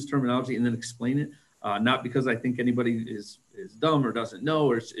 try to use terminology and then explain it. Not because I think anybody is dumb or doesn't know,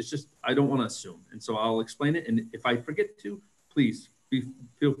 or it's just, I don't want to assume. And so I'll explain it. And if I forget to, please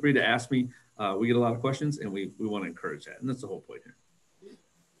feel free to ask me. We get a lot of questions and we want to encourage that. And that's the whole point here.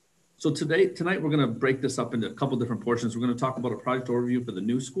 So tonight, we're going to break this up into a couple different portions. We're going to talk about a project overview for the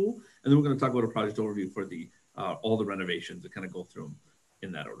new school, and then we're going to talk about a project overview for all the renovations and kind of go through them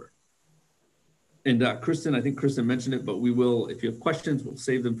in that order. And Kristen, I think Kristen mentioned it, but we will, if you have questions, we'll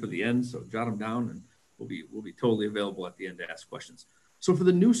save them for the end. So jot them down and we'll be totally available at the end to ask questions. So for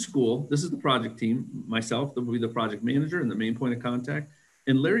the new school, this is the project team. Myself, will be the project manager and the main point of contact.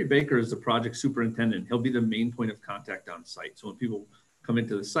 And Larry Baker is the project superintendent. He'll be the main point of contact on site. So when people come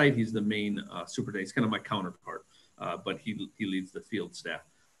into the site, he's the main superintendent. He's kind of my counterpart, but he leads the field staff.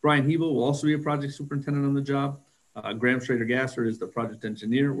 Brian Hebel will also be a project superintendent on the job. Graham Schrader-Gasser is the project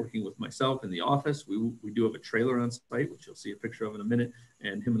engineer working with myself in the office. We do have a trailer on site, which you'll see a picture of in a minute,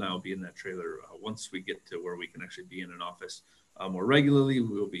 and him and I will be in that trailer once we get to where we can actually be in an office more regularly.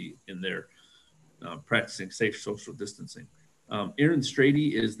 We will be in there practicing safe social distancing. Aaron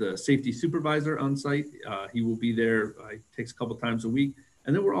Strady is the safety supervisor on site. He will be there. He takes a couple times a week.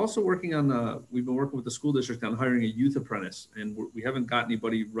 And then we're also working on, we've been working with the school district on hiring a youth apprentice. And we haven't got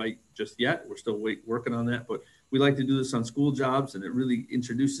anybody right just yet. We're still working on that. But we like to do this on school jobs. And it really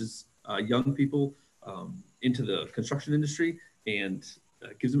introduces young people into the construction industry and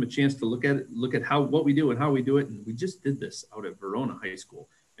gives them a chance to look at what we do and how we do it. And we just did this out at Verona High School.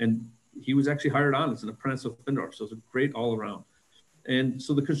 And he was actually hired on as an apprentice with Findorf. So it's a great all around. And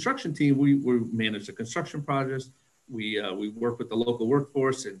so the construction team, we manage the construction projects. We work with the local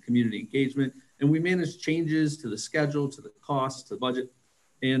workforce and community engagement, and we manage changes to the schedule, to the costs, to the budget.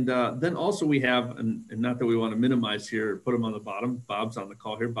 And then also we have, and not that we want to minimize here, put him on the bottom, Bob's on the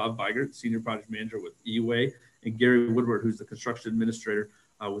call here, Bob Weigert, Senior Project Manager with EUA, and Gary Woodward, who's the Construction Administrator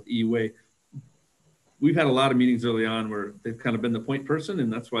with EUA. We've had a lot of meetings early on where they've kind of been the point person,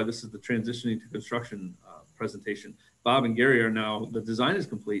 and that's why this is the transitioning to construction presentation. Bob and Gary are now, the design is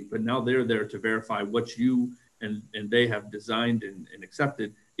complete, but now they're there to verify what you and they have designed and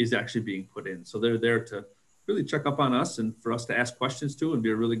accepted is actually being put in. So they're there to really check up on us and for us to ask questions to and be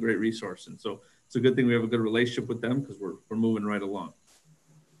a really great resource. And so it's a good thing we have a good relationship with them because we're moving right along.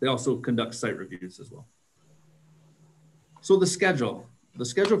 They also conduct site reviews as well. So the schedule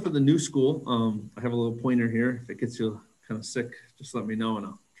for the new school, I have a little pointer here. If it gets you kind of sick, just let me know and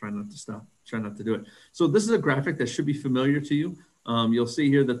I'll try not to do it. So this is a graphic that should be familiar to you. You'll see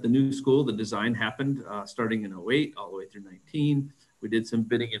here that the new school, the design happened starting in 08 all the way through 19. We did some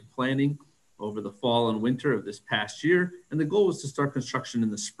bidding and planning over the fall and winter of this past year. And the goal was to start construction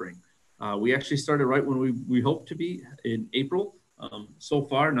in the spring. We actually started right when we hoped to be in April. So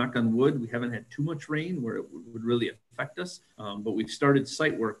far, knock on wood, we haven't had too much rain where it would really affect us, but we've started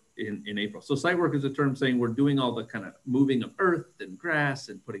site work in April. So site work is a term saying we're doing all the kind of moving of earth and grass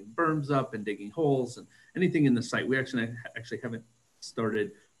and putting berms up and digging holes and anything in the site. We actually haven't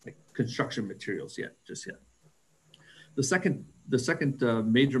started like construction materials just yet. The second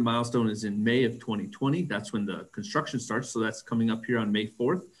major milestone is in May of 2020. That's when the construction starts. So that's coming up here on May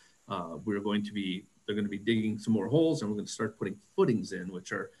 4th. They're going to be digging some more holes, and we're going to start putting footings in,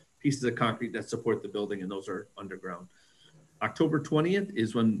 which are pieces of concrete that support the building, and those are underground. October 20th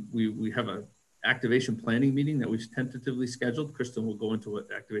is when we have a activation planning meeting that we've tentatively scheduled. Kristen will go into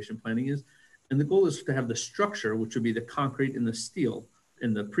what activation planning is. And the goal is to have the structure, which would be the concrete and the steel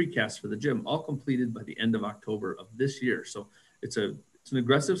and the precast for the gym, all completed by the end of October of this year. So it's an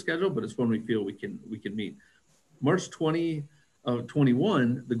aggressive schedule, but it's one we feel we can meet. March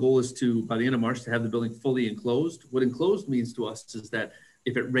 2021, the goal is to, by the end of March, to have the building fully enclosed. What enclosed means to us is that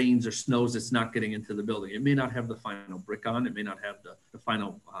if it rains or snows, it's not getting into the building. It may not have the final brick on, it may not have the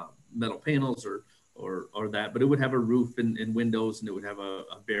final metal panels or that, but it would have a roof and windows, and it would have a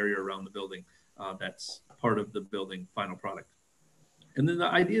barrier around the building. That's part of the building final product. And then the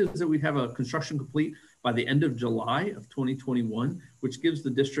idea is that we have a construction complete by the end of July of 2021, which gives the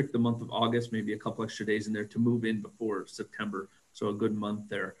district the month of August, maybe a couple extra days in there to move in before September. So a good month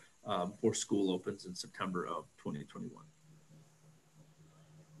there before school opens in September of 2021.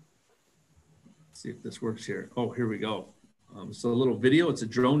 Let's see if this works here. Oh, here we go. So a little video, it's a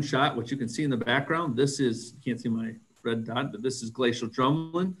drone shot, which you can see in the background. This is, you can't see my red dot, but this is Glacial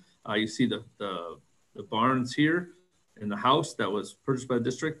Drumlin. You see the barns here and the house that was purchased by the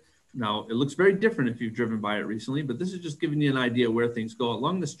district. Now, it looks very different if you've driven by it recently, but this is just giving you an idea where things go.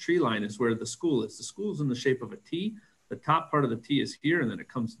 Along this tree line is where the school is. The school is in the shape of a T. The top part of the T is here, and then it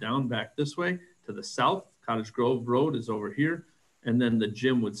comes down back this way to the south. Cottage Grove Road is over here, and then the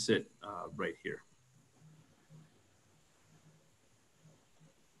gym would sit right here.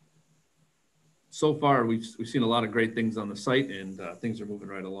 So far, we've seen a lot of great things on the site, and things are moving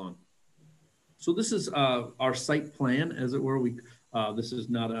right along. So this is our site plan, as it were. This is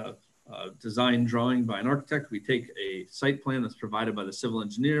not a design drawing by an architect. We take a site plan that's provided by the civil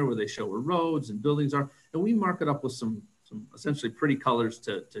engineer where they show where roads and buildings are, and we mark it up with some essentially pretty colors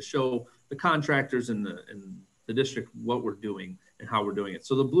to show the contractors and the district what we're doing and how we're doing it.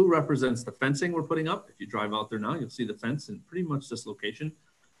 So the blue represents the fencing we're putting up. If you drive out there now, you'll see the fence in pretty much this location.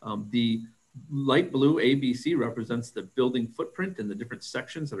 The light blue ABC represents the building footprint and the different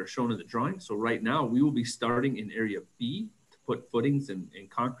sections that are shown in the drawing. So right now we will be starting in area B to put footings and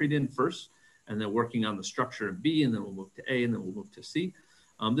concrete in first, and then working on the structure in B, and then we'll move to A, and then we'll move to C.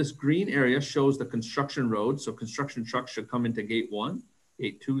 This green area shows the construction road. So construction trucks should come into gate 1.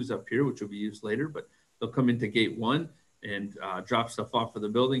 Gate 2 is up here, which will be used later, but they'll come into gate 1 and drop stuff off for the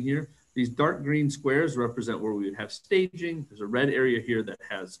building here. These dark green squares represent where we would have staging. There's a red area here that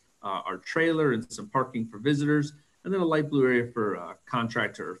has our trailer and some parking for visitors, and then a light blue area for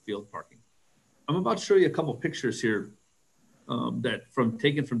contractor or field parking. I'm about to show you a couple pictures here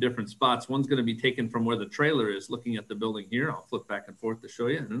taken from different spots. One's going to be taken from where the trailer is, looking at the building here. I'll flip back and forth to show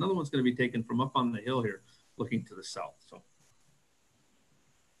you. And another one's going to be taken from up on the hill here, looking to the south. So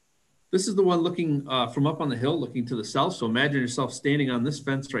this is the one looking from up on the hill, looking to the south. So imagine yourself standing on this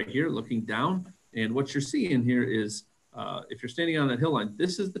fence right here, looking down. And what you're seeing here is, if you're standing on that hill line,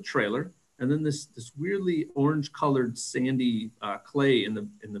 this is the trailer. And then this weirdly orange colored sandy clay in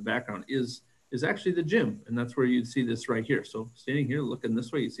the background is actually the gym. And that's where you'd see this right here. So standing here, looking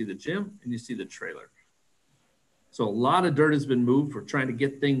this way, you see the gym and you see the trailer. So a lot of dirt has been moved. We're trying to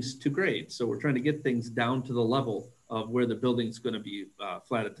get things to grade. So we're trying to get things down to the level of where the building's going to be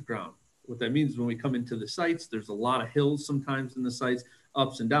flat at the ground. What that means when we come into the sites, there's a lot of hills sometimes in the sites,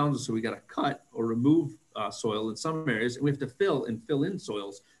 ups and downs. So we got to cut or remove soil in some areas, and we have to fill in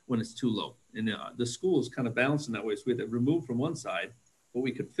soils when it's too low. And the school is kind of balanced in that way. So we had to remove from one side, but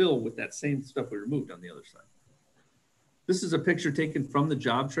we could fill with that same stuff we removed on the other side. This is a picture taken from the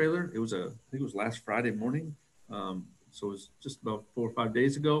job trailer. It was I think it was last Friday morning. So it was just about 4 or 5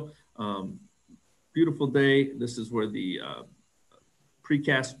 days ago. Beautiful day. This is where the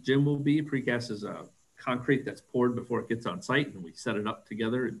precast gym will be. Precast is concrete that's poured before it gets on site, and we set it up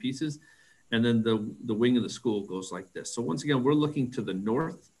together in pieces. And then the wing of the school goes like this. So once again, we're looking to the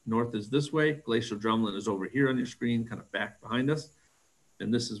north. North is this way. Glacial Drumlin is over here on your screen, kind of back behind us.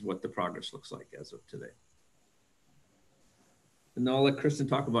 And this is what the progress looks like as of today. And now I'll let Kristen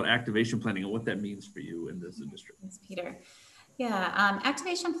talk about activation planning and what that means for you in this industry. Thanks, Peter. Yeah,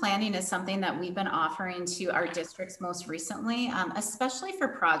 activation planning is something that we've been offering to our districts most recently, especially for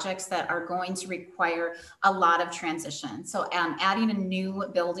projects that are going to require a lot of transition. So adding a new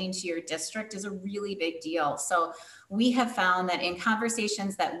building to your district is a really big deal. So we have found that in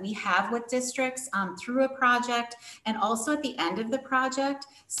conversations that we have with districts through a project and also at the end of the project,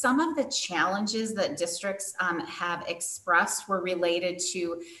 some of the challenges that districts have expressed were related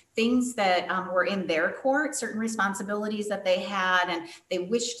to things that were in their court, certain responsibilities that they had, and they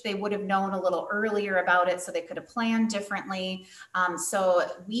wished they would have known a little earlier about it so they could have planned differently. So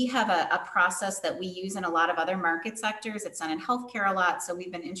we have a process that we use in a lot of other market sectors. It's done in healthcare a lot. So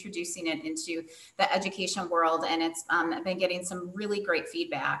we've been introducing it into the education world, and it's been getting some really great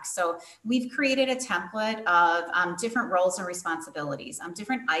feedback. So we've created a template of different roles and responsibilities,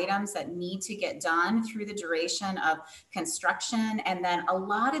 different items that need to get done through the duration of construction. And then a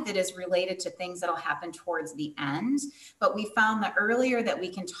lot of it is related to things that'll happen towards the end. But we found the earlier that we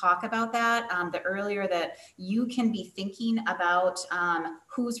can talk about that, the earlier that you can be thinking about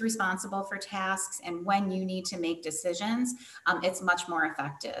who's responsible for tasks and when you need to make decisions, it's much more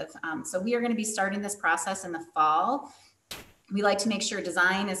effective. So we are going to be starting this process in the fall. We like to make sure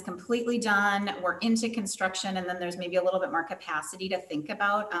design is completely done. We're into construction, and then there's maybe a little bit more capacity to think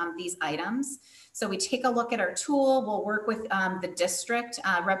about these items. So we take a look at our tool. We'll work with the district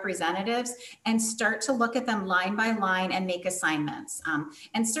representatives and start to look at them line by line and make assignments.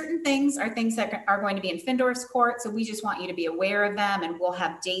 And certain things are things that are going to be in Findorf's court. So we just want you to be aware of them, and we'll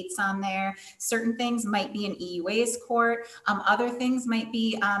have dates on there. Certain things might be in EUA's court. Other things might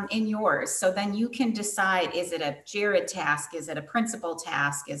be in yours. So then you can decide, is it a Jared task? Is it a principal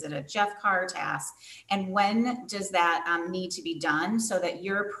task? Is it a Jeff Carr task? And when does that need to be done so that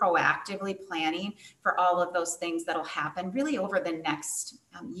you're proactively planning for all of those things that'll happen really over the next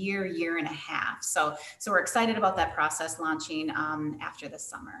year and a half. So we're excited about that process launching after the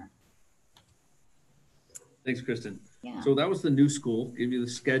summer. Thanks, Kristen. Yeah. So that was the new school, gave you the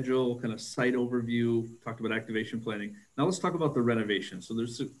schedule, kind of site overview, talked about activation planning. Now let's talk about the renovation. So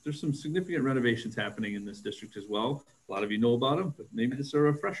there's some significant renovations happening in this district as well. A lot of you know about them, but maybe this is a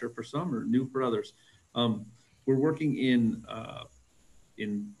refresher for some or new for others. We're working in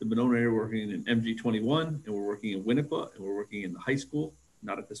the Monona area, we're working in MG21, and we're working in Winnequa, and we're working in the high school.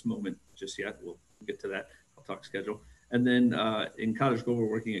 Not at this moment just yet. We'll get to that. I'll talk schedule. And then in Cottage Grove, we're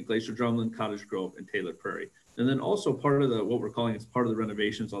working at Glacier Drumlin, Cottage Grove, and Taylor Prairie. And then also part of what we're calling is part of the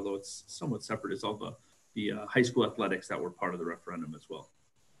renovations, although it's somewhat separate, is all the high school athletics that were part of the referendum as well.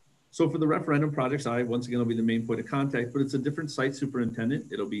 So for the referendum projects, I once again will be the main point of contact, but it's a different site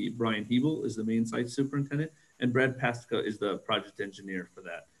superintendent. It'll be Brian Hebel is the main site superintendent, and Brad Pastica is the project engineer for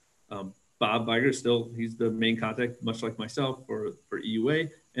that. Bob Biger he's the main contact, much like myself for EUA.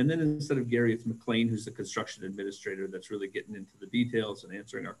 And then instead of Gary, it's McLean, who's the construction administrator that's really getting into the details and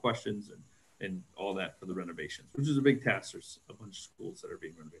answering our questions and all that for the renovations, which is a big task. There's a bunch of schools that are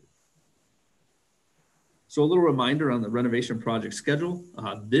being renovated. So a little reminder on the renovation project schedule.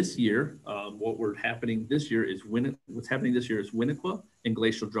 This year, what's happening this year is Winnequa and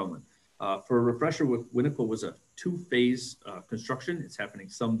Glacial Drumlin. For a refresher, Winnequa was a two-phase construction. It's happening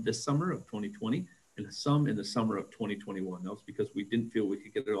some this summer of 2020 and some in the summer of 2021. That was because we didn't feel we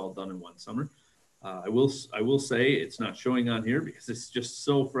could get it all done in one summer. I will say it's not showing on here because it's just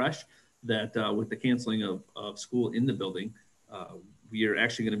so fresh that with the canceling of school in the building, we are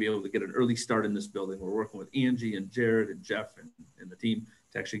actually going to be able to get an early start in this building. We're working with Angie and Jared and Jeff and the team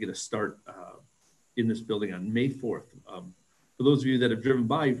to actually get a start in this building on May 4th. For those of you that have driven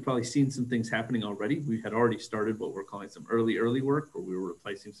by, you've probably seen some things happening already. We had already started what we're calling some early work, where we were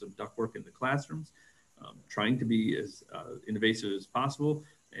replacing some ductwork in the classrooms, trying to be as innovative as possible.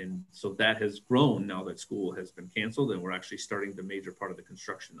 And so that has grown now that school has been canceled, and we're actually starting the major part of the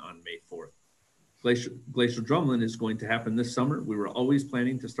construction on May 4th. Glacial Drumlin is going to happen this summer. We were always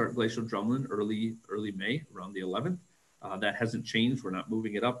planning to start Glacial Drumlin early May, around the 11th. That hasn't changed. We're not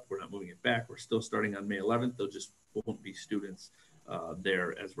moving it up. We're not moving it back. We're still starting on May 11th. There just won't be students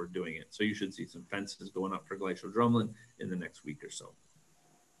there as we're doing it. So you should see some fences going up for Glacial Drumlin in the next week or so.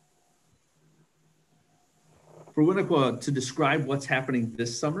 For Winnequa, to describe what's happening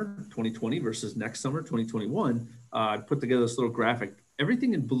this summer, 2020 versus next summer, 2021, I put together this little graphic.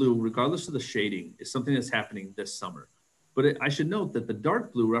 Everything in blue, regardless of the shading, is something that's happening this summer. But I should note that the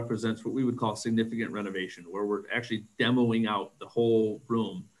dark blue represents what we would call significant renovation, where we're actually demoing out the whole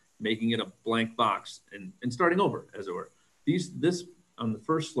room, making it a blank box and starting over, as it were. This on the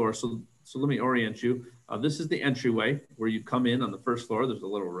first floor, so let me orient you. This is the entryway where you come in on the first floor. There's a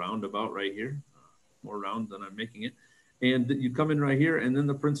little roundabout right here, more round than I'm making it. And you come in right here, and then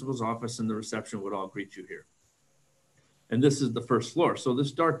the principal's office and the reception would all greet you here. And this is the first floor. So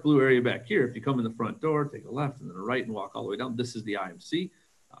this dark blue area back here, if you come in the front door, take a left and then a right and walk all the way down, this is the IMC.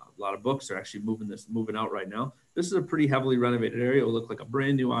 A lot of books are actually moving out right now. This is a pretty heavily renovated area. It will look like a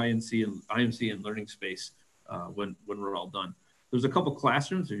brand new IMC and learning space when we're all done. There's a couple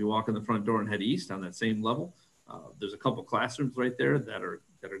classrooms. If you walk in the front door and head east on that same level, there's a couple classrooms right there that are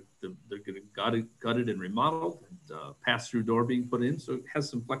getting gutted and remodeled, and pass-through door being put in. So it has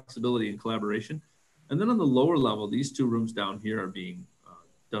some flexibility and collaboration. And then on the lower level, these two rooms down here are being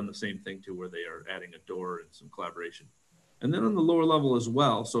done the same thing to, where they are adding a door and some collaboration. And then on the lower level as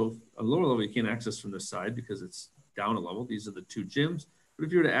well. So on the lower level, you can't access from this side because it's down a level. These are the two gyms. But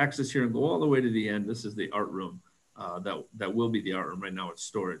if you were to access here and go all the way to the end, this is the art room. That will be the art room. Right now it's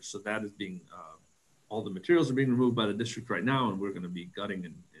storage. So that is being, all the materials are being removed by the district right now, and we're going to be gutting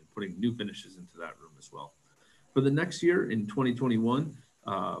and putting new finishes into that room as well. For the next year in 2021,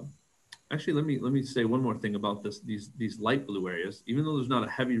 actually, let me say one more thing about these light blue areas. Even though there's not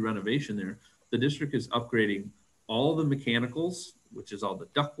a heavy renovation there, the district is upgrading all the mechanicals, which is all the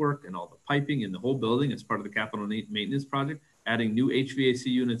ductwork and all the piping in the whole building as part of the capital maintenance project, adding new HVAC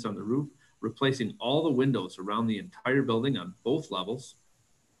units on the roof, replacing all the windows around the entire building on both levels,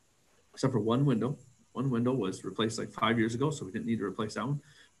 except for one window. One window was replaced like 5 years ago, so we didn't need to replace that one.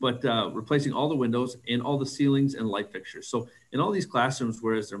 But replacing all the windows and all the ceilings and light fixtures. So in all these classrooms,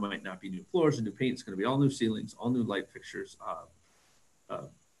 whereas there might not be new floors and new paint, it's going to be all new ceilings, all new light fixtures,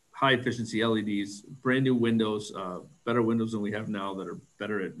 high efficiency LEDs, brand new windows, better windows than we have now that are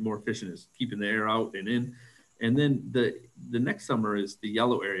better and more efficient as keeping the air out and in. And then the next summer is the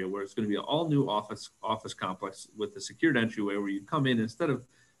yellow area, where it's going to be an all new office complex with a secured entryway, where you come in, instead of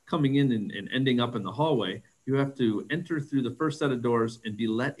coming in and ending up in the hallway, you have to enter through the first set of doors and be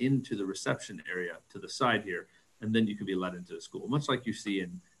let into the reception area to the side here. And then you can be let into the school, much like you see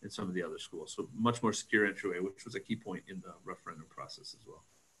in some of the other schools. So much more secure entryway, which was a key point in the referendum process as well.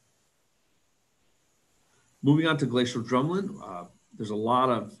 Moving on to Glacial Drumlin, there's a lot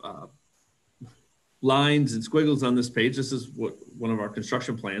of lines and squiggles on this page. This is one of our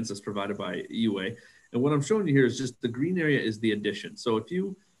construction plans that's provided by EUA. And what I'm showing you here is just the green area is the addition. So if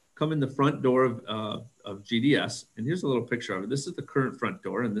you come in the front door of GDS, and here's a little picture of it. This is the current front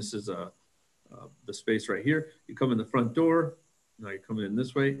door, and this is the space right here. You come in the front door, now you're coming in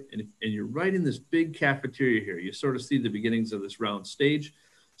this way, and you're right in this big cafeteria here. You sort of see the beginnings of this round stage.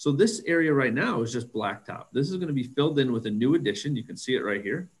 So this area right now is just blacktop. This is going to be filled in with a new addition. You can see it right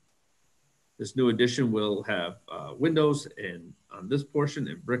here. This new addition will have windows and on this portion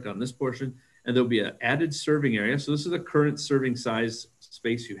and brick on this portion, and there'll be an added serving area. So this is the current serving size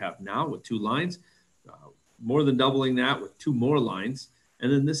space you have now with 2 lines, more than doubling that with 2 more lines.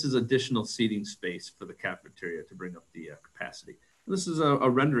 And then this is additional seating space for the cafeteria to bring up the capacity. And this is a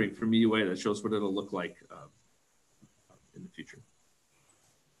rendering from EUA that shows what it'll look like in the future.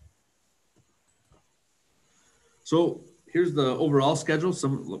 So here's the overall schedule.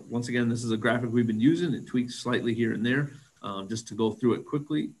 Once again, this is a graphic we've been using. It tweaks slightly here and there. Just to go through it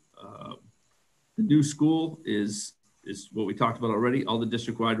quickly. The new school is what we talked about already. All the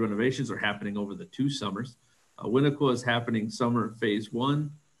district-wide renovations are happening over the 2 summers. Winnequa is happening summer phase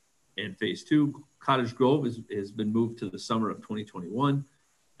 1 and phase 2. Cottage Grove has been moved to the summer of 2021.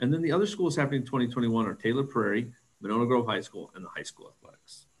 And then the other schools happening in 2021 are Taylor Prairie, Monona Grove High School, and the high school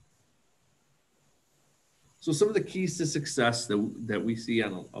athletics. So some of the keys to success that we see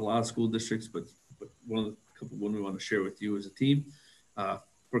on a lot of school districts, but one we want to share with you as a team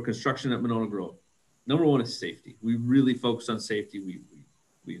for construction at Monona Grove. Number 1 is safety. We really focus on safety.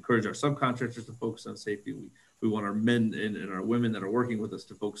 We encourage our subcontractors to focus on safety. We want our men and our women that are working with us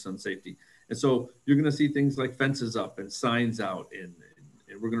to focus on safety. And so you're going to see things like fences up and signs out, and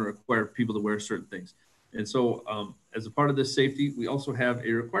we're going to require people to wear certain things. And so as a part of this safety, we also have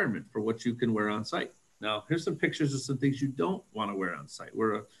a requirement for what you can wear on site. Now, here's some pictures of some things you don't want to wear on site.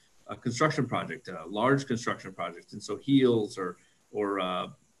 We're a construction project, a large construction project. And so heels or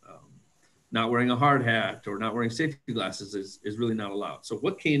not wearing a hard hat or not wearing safety glasses is really not allowed. So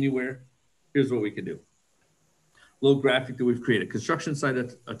what can you wear? Here's what we can do. A little graphic that we've created, construction site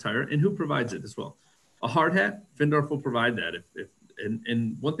attire, and who provides it as well. A hard hat, Findorf will provide that.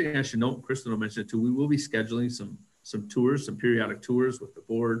 And one thing I should note, Kristen will mention it too, we will be scheduling some tours, some periodic tours with the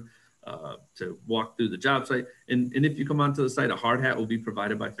board to walk through the job site. And if you come onto the site, a hard hat will be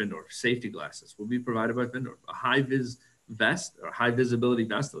provided by Findorf. Safety glasses will be provided by Findorf. A high-vis vest or high visibility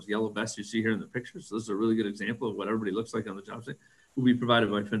vest, those yellow vests you see here in the pictures. So this is a really good example of what everybody looks like on the job site, will be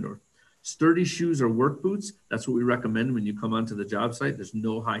provided by Findorf. Sturdy shoes or work boots, that's what we recommend when you come onto the job site. There's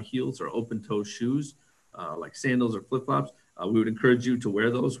no high heels or open toe shoes like sandals or flip-flops. We would encourage you to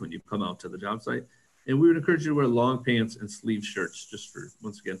wear those when you come out to the job site. And we would encourage you to wear long pants and sleeve shirts, just for,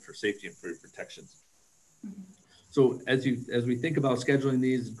 once again, for safety and for your protections. So as we think about scheduling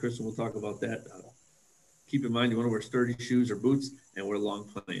these, and Kristen will talk about that, keep in mind you want to wear sturdy shoes or boots and wear long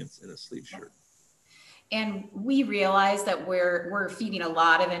pants and a sleeve shirt. And we realize that we're feeding a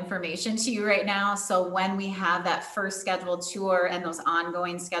lot of information to you right now. So when we have that first scheduled tour and those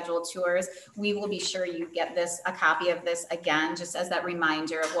ongoing scheduled tours, we will be sure you get a copy of this again, just as that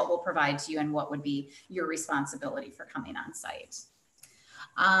reminder of what we'll provide to you and what would be your responsibility for coming on site.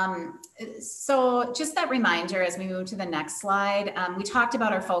 So just that reminder as we move to the next slide, we talked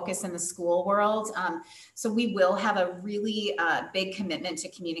about our focus in the school world. So we will have a really big commitment to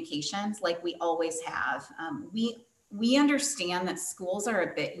communications like we always have. We understand that schools are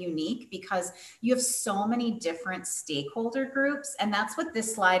a bit unique because you have so many different stakeholder groups, and that's what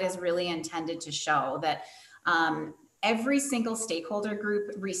this slide is really intended to show, that every single stakeholder group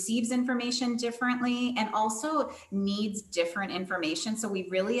receives information differently and also needs different information. So we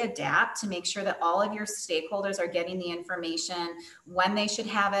really adapt to make sure that all of your stakeholders are getting the information when they should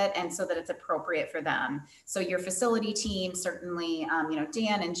have it and so that it's appropriate for them. So your facility team, certainly, you know,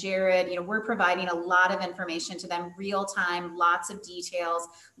 Dan and Jared, you know, we're providing a lot of information to them real time, lots of details,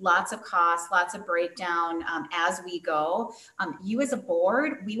 lots of costs, lots of breakdown as we go. You as a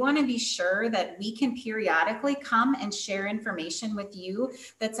board, we want to be sure that we can periodically come and share information with you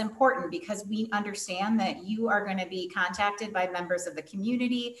that's important, because we understand that you are going to be contacted by members of the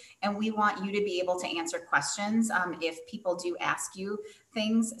community and we want you to be able to answer questions if people do ask you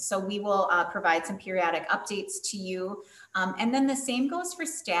things. So we will provide some periodic updates to you. And then the same goes for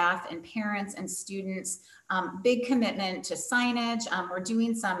staff and parents and students. Big commitment to signage. We're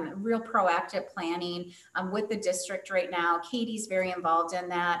doing some real proactive planning with the district right now. Katie's very involved in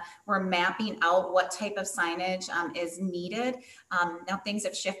that. We're mapping out what type of signage is needed. Now things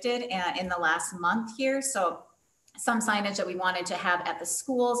have shifted in the last month here. So some signage that we wanted to have at the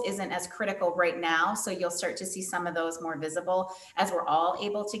schools isn't as critical right now. So you'll start to see some of those more visible as we're all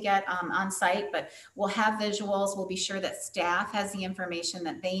able to get on site, but we'll have visuals. We'll be sure that staff has the information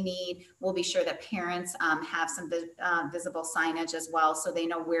that they need. We'll be sure that parents have some visible signage as well, so they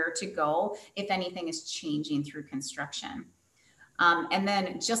know where to go if anything is changing through construction. And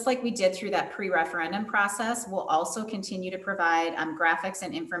then just like we did through that pre-referendum process, we'll also continue to provide graphics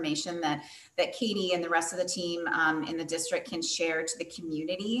and information that Katie and the rest of the team in the district can share to the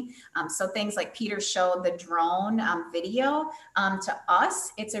community. So things like Peter showed the drone video, to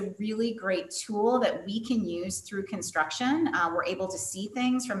us, it's a really great tool that we can use through construction. We're able to see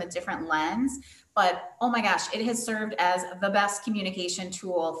things from a different lens. But oh my gosh, it has served as the best communication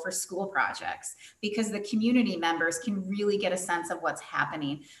tool for school projects, because the community members can really get a sense of what's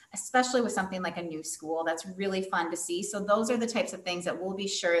happening, especially with something like a new school. That's really fun to see. So those are the types of things that we'll be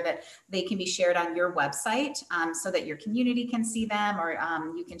sure that they can be shared on your website so that your community can see them, or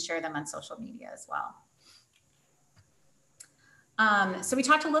you can share them on social media as well. So we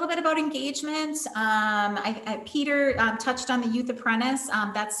talked a little bit about engagement. Peter touched on the Youth Apprentice.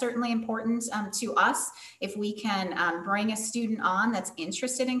 That's certainly important to us. If we can bring a student on that's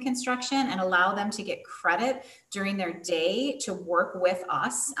interested in construction and allow them to get credit during their day to work with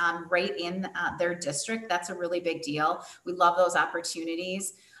us right in their district, that's a really big deal. We love those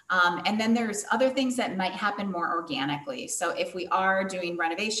opportunities. And then there's other things that might happen more organically. So if we are doing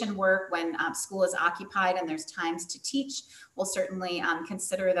renovation work when school is occupied and there's times to teach, we'll certainly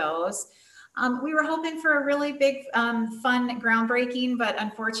consider those. We were hoping for a really big, fun groundbreaking, but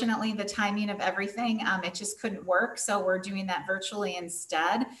unfortunately the timing of everything, it just couldn't work. So we're doing that virtually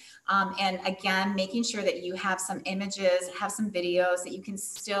instead. And again, making sure that you have some images, have some videos that you can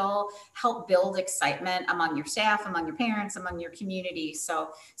still help build excitement among your staff, among your parents, among your community. So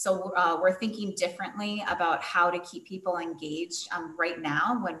we're thinking differently about how to keep people engaged right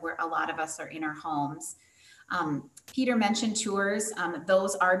now when a lot of us are in our homes. Peter mentioned tours.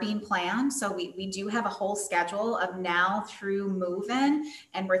 Those are being planned. So we do have a whole schedule of now through move-in,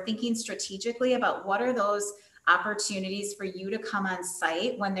 and we're thinking strategically about what are those opportunities for you to come on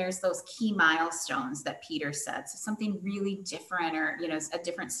site when there's those key milestones that Peter said. So something really different, or, you know, a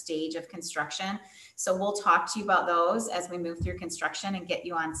different stage of construction. So we'll talk to you about those as we move through construction and get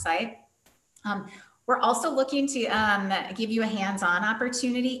you on site. We're also looking to give you a hands-on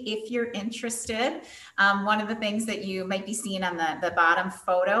opportunity if you're interested. One of the things that you might be seeing on the bottom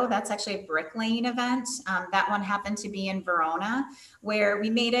photo, that's actually a bricklaying event. That one happened to be in Verona, where we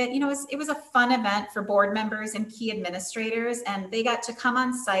made it, you know, it was a fun event for board members and key administrators, and they got to come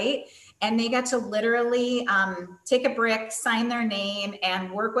on site And they got to literally take a brick, sign their name,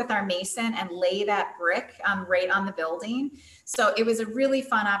 and work with our mason and lay that brick right on the building. So it was a really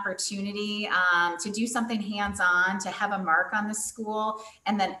fun opportunity to do something hands-on, to have a mark on the school.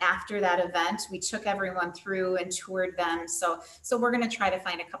 And then after that event, we took everyone through and toured them. So we're going to try to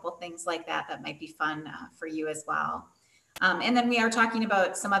find a couple things like that that might be fun for you as well. And then we are talking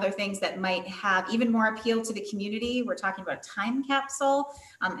about some other things that might have even more appeal to the community. We're talking about a time capsule.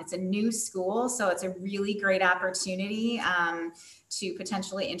 It's a new school, so it's a really great opportunity to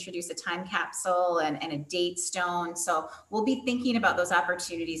potentially introduce a time capsule and a date stone. So we'll be thinking about those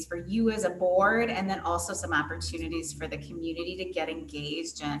opportunities for you as a board, and then also some opportunities for the community to get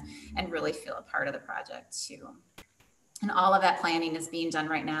engaged and really feel a part of the project too. And all of that planning is being done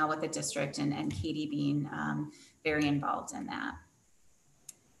right now with the district and Katie being very involved in that.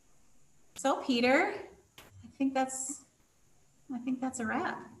 So Peter, I think that's a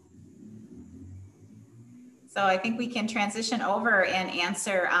wrap. So I think we can transition over and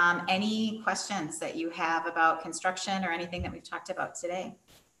answer any questions that you have about construction or anything that we've talked about today.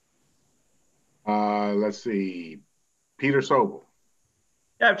 Let's see, Peter Sobel.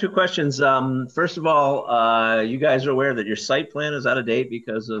 I have two questions. First of all, you guys are aware that your site plan is out of date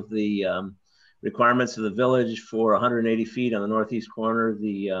because of the requirements of the village for 180 feet on the northeast corner.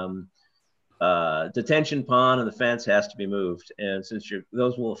 The detention pond and the fence has to be moved. And since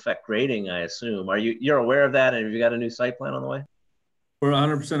those will affect grading, I assume, you're aware of that, and have you got a new site plan on the way? We're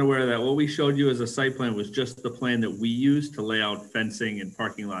 100% aware of that. What we showed you as a site plan was just the plan that we use to lay out fencing and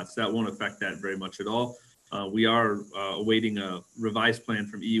parking lots. That won't affect that very much at all. We are awaiting a revised plan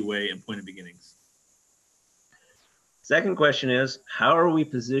from EUA and Point of Beginnings. Second question is, how are we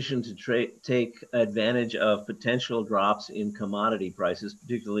positioned to take advantage of potential drops in commodity prices,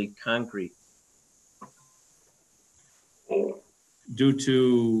 particularly concrete? Due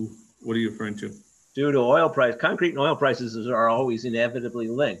to, what are you referring to? Due to oil price, concrete and oil prices are always inevitably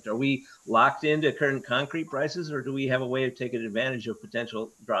linked. Are we locked into current concrete prices, or do we have a way of taking advantage of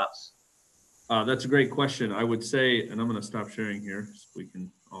potential drops? That's a great question. I would say, and I'm going to stop sharing here so we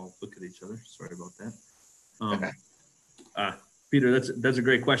can all look at each other. Sorry about that. Peter, that's a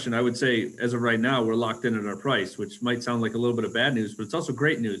great question. I would say, as of right now, we're locked in at our price, which might sound like a little bit of bad news, but it's also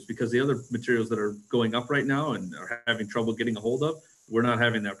great news because the other materials that are going up right now and are having trouble getting a hold of, we're not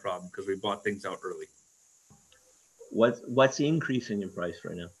having that problem because we bought things out early. What's increasing in price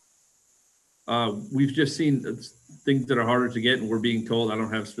right now? We've just seen things that are harder to get, and we're being told, I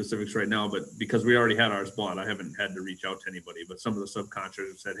don't have specifics right now, but because we already had ours bought, I haven't had to reach out to anybody, but some of the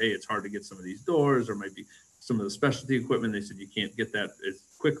subcontractors said, hey, it's hard to get some of these doors, or maybe some of the specialty equipment. They said you can't get that as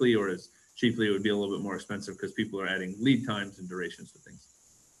quickly or as cheaply. It would be a little bit more expensive because people are adding lead times and durations to things.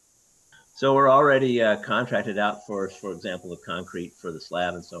 So we're already contracted out for example, the concrete for the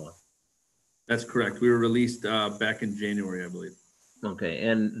slab and so on. That's correct. We were released back in January, I believe. Okay,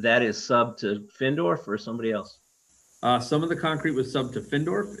 and that is sub to Findorf or somebody else? Some of the concrete was sub to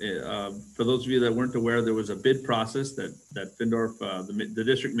Findorf. For those of you that weren't aware, there was a bid process that Findorf, the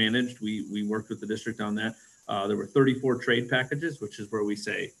district managed. We worked with the district on that. There were 34 trade packages, which is where we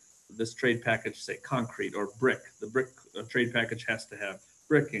say, this trade package, say concrete or brick. The brick trade package has to have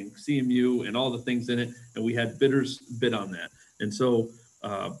bricking, CMU, and all the things in it. And we had bidders bid on that. And so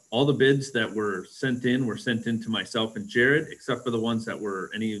all the bids that were sent in to myself and Jared, except for the ones that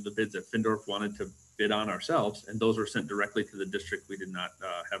were any of the bids that Findorf wanted to bid on ourselves. And those were sent directly to the district. We did not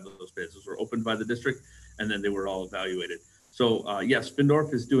have those bids. Those were opened by the district, and then they were all evaluated. So yes,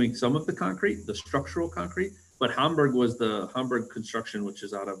 Findorf is doing some of the concrete, the structural concrete, but Hamburg was the Hamburg Construction, which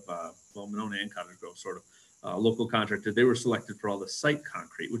is out of, well, Monona and Cottage Grove, sort of local contractor. They were selected for all the site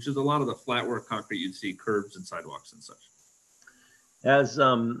concrete, which is a lot of the flat work concrete you'd see, curbs and sidewalks and such. As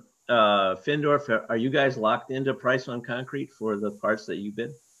Findorf, are you guys locked into price on concrete for the parts that you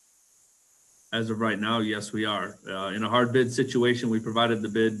bid? As of right now, yes, we are. In a hard bid situation, we provided the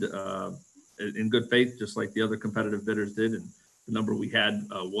bid in good faith, just like the other competitive bidders did, and the number we had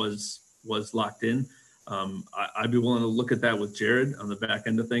was locked in. I'd be willing to look at that with Jared on the back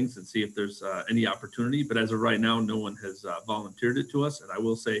end of things and see if there's any opportunity. But as of right now, no one has volunteered it to us. And I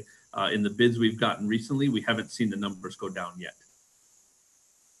will say, in the bids we've gotten recently, we haven't seen the numbers go down yet.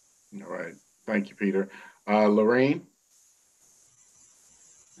 All right. Thank you, Peter. Lorraine?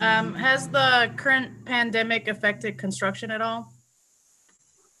 Has the current pandemic affected construction at all?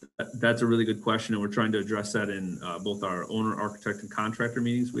 That's a really good question, and we're trying to address that in both our owner, architect, and contractor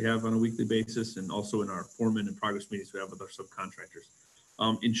meetings we have on a weekly basis, and also in our foreman and progress meetings we have with our subcontractors.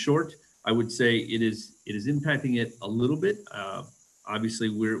 In short, I would say it is impacting it a little bit. Obviously,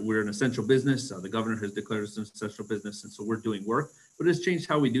 we're an essential business. The governor has declared us an essential business, and so we're doing work. but it's changed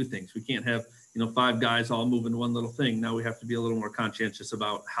how we do things. We can't have, 5 guys all moving one little thing. Now we have to be a little more conscientious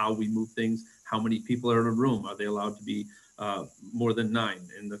about how we move things, how many people are in a room. Are they allowed to be more than 9?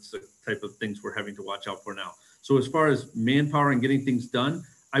 And that's the type of things we're having to watch out for now. So as far as manpower and getting things done,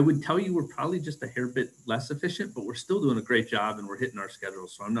 I would tell you we're probably just a hair bit less efficient, but we're still doing a great job and we're hitting our schedule.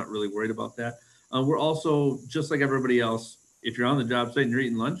 So I'm not really worried about that. We're also, just like everybody else, if you're on the job site and you're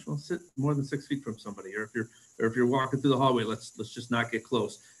eating lunch, well, sit more than 6 feet from somebody. Or if you're walking through the hallway, let's just not get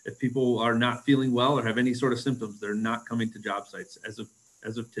close. If people are not feeling well or have any sort of symptoms, they're not coming to job sites.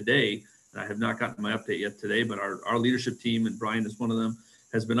 As of today, and I have not gotten my update yet today, but our leadership team, and Brian is one of them,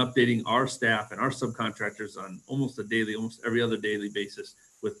 has been updating our staff and our subcontractors on almost every other daily basis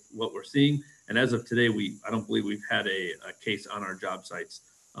with what we're seeing. And as of today, I don't believe we've had a case on our job sites.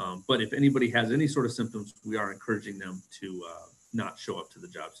 But if anybody has any sort of symptoms, we are encouraging them to not show up to the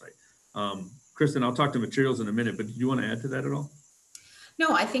job site. Kristen, I'll talk to materials in a minute, but do you want to add to that at all?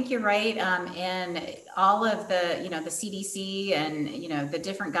 No, I think you're right. And all of the, the CDC and, the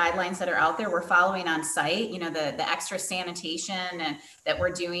different guidelines that are out there, we're following on site, the extra sanitation and that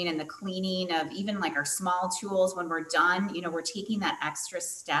we're doing and the cleaning of even like our small tools when we're done, we're taking that extra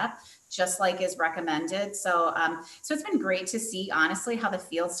step just like is recommended. So, so it's been great to see, honestly, how the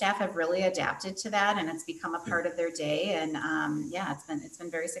field staff have really adapted to that and it's become a part of their day. And yeah, it's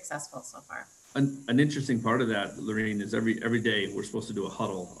been very successful so far. An interesting part of that, Lorraine, is every day we're supposed to do a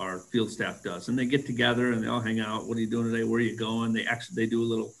huddle. Our field staff does, and they get together and they all hang out. What are you doing today? Where are you going? They do a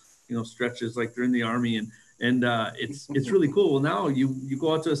little, stretches like they're in the Army, and it's really cool. Well, now you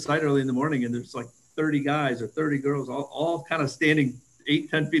go out to a site early in the morning and there's like 30 guys or 30 girls all kind of standing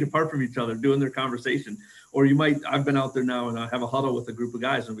 8-10 feet apart from each other doing their conversation. Or I've been out there now and I have a huddle with a group of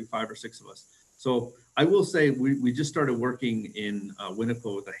guys, and it'll be 5 or 6 of us. So I will say we just started working in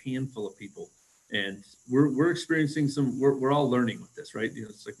Winnequa with a handful of people. And we're experiencing we're all learning with this, right?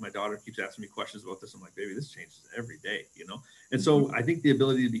 It's like my daughter keeps asking me questions about this. I'm like, baby, this changes every day, And so I think the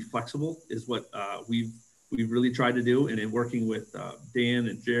ability to be flexible is what we've really tried to do. And in working with Dan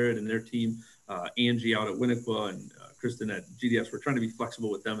and Jared and their team, Angie out at Winnequa and Kristen at GDS, we're trying to be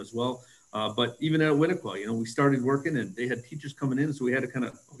flexible with them as well. But even at Winnequa, we started working and they had teachers coming in. So we had to kind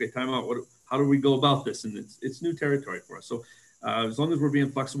of, time out. How do we go about this? And it's new territory for us. So as long as we're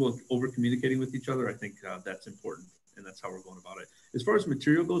being flexible and over communicating with each other, I think that's important, and that's how we're going about it. As far as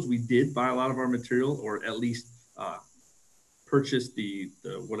material goes, we did buy a lot of our material, or at least purchased we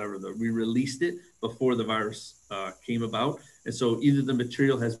released it before the virus came about. And so either the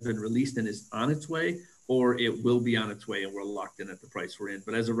material has been released and is on its way, or it will be on its way and we're locked in at the price we're in.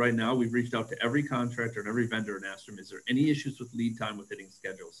 But as of right now, we've reached out to every contractor and every vendor and asked them, is there any issues with lead time with hitting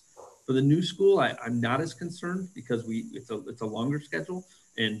schedules? For the new school, I'm not as concerned because it's a longer schedule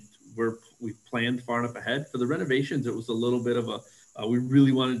and we've planned far enough ahead. For the renovations, it was a little bit of we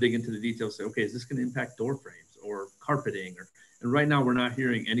really want to dig into the details, say, okay, is this going to impact door frames or carpeting? And right now we're not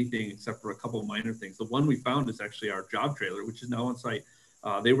hearing anything except for a couple of minor things. The one we found is actually our job trailer, which is now on site.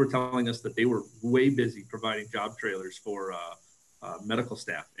 They were telling us that they were way busy providing job trailers for medical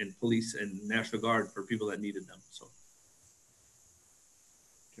staff and police and National Guard for people that needed them. So.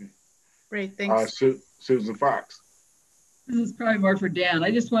 Great, thanks. Susan Fox. This is probably more for Dan.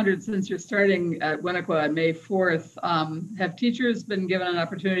 I just wondered, since you're starting at Winnequa on May 4th, have teachers been given an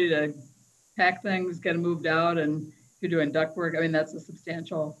opportunity to pack things, get them moved out, and you're doing duct work? I mean, that's a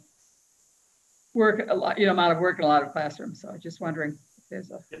substantial work, amount of work in a lot of classrooms. So just wondering if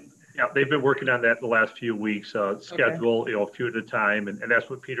there's a. Yeah, they've been working on that the last few weeks, schedule, a few at a time. And that's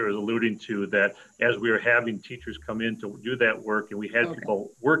what Peter is alluding to, that as we are having teachers come in to do that work, and we had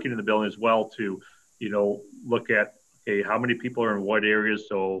people working in the building as well to, look at, okay, how many people are in what areas.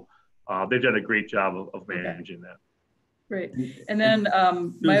 So they've done a great job of managing that. Great. And then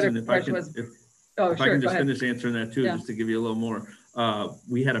my other question was, if I can just finish answering that too, just to give you a little more.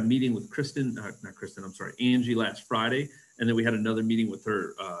 We had a meeting with Angie last Friday. And then we had another meeting with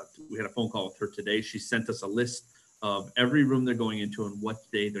her. We had a phone call with her today. She sent us a list of every room they're going into and what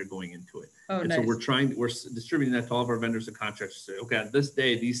day they're going into it. So we're distributing that to all of our vendors and contractors to say, okay, on this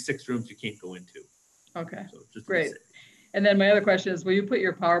day, these 6 rooms you can't go into. Okay, so just great. And then my other question is, will you put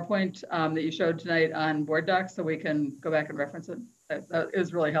your PowerPoint that you showed tonight on Board Docs so we can go back and reference it? That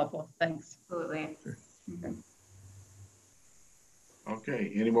is really helpful. Thanks. Absolutely. Okay.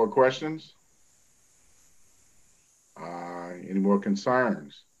 Okay, any more questions? Any more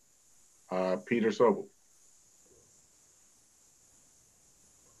concerns? Peter Sobel.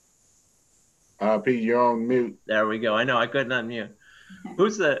 Pete, you're on mute. There we go. I know I couldn't unmute.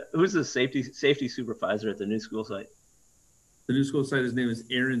 Who's the safety supervisor at the new school site? The new school site, his name is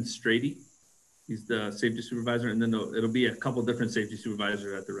Aaron Strady. He's the safety supervisor, and then it'll be a couple different safety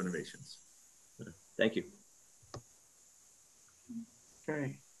supervisors at the renovations. Thank you.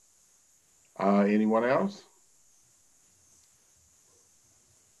 Okay. Anyone else?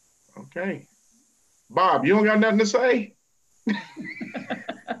 Okay. Bob, you don't got nothing to say?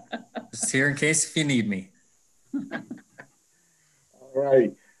 Just here in case if you need me. All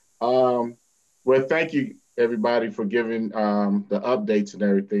right. Well, thank you everybody for giving the updates and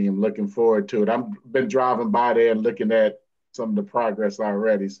everything. I'm looking forward to it. I've been driving by there and looking at some of the progress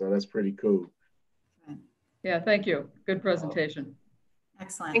already, so that's pretty cool. Yeah, thank you. Good presentation.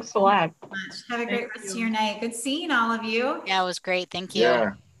 Excellent. Thanks a lot. Have a great rest of your night. Good seeing all of you. Yeah, it was great. Thank you.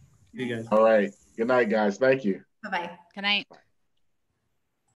 Yeah. You guys. All right. Good night, guys. Thank you. Bye-bye. Good night.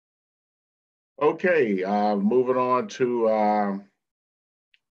 Okay, moving on to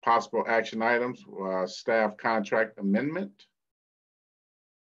possible action items, staff contract amendment.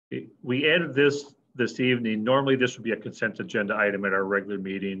 We added this evening. Normally this would be a consent agenda item at our regular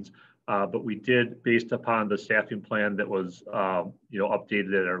meetings, but we did, based upon the staffing plan that was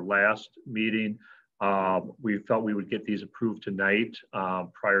updated at our last meeting, we felt we would get these approved tonight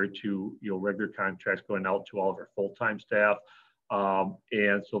prior to regular contracts going out to all of our full-time staff.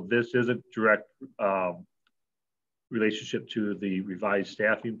 And so this is a direct relationship to the revised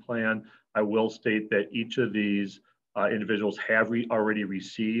staffing plan. I will state that each of these individuals have already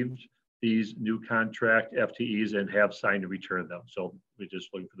received these new contract FTEs and have signed to return them. So we're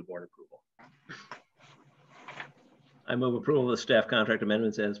just looking for the board approval. I move approval of the staff contract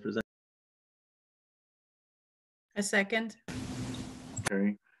amendments as presented. A second.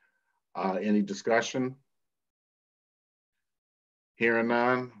 Okay. Any discussion? Hearing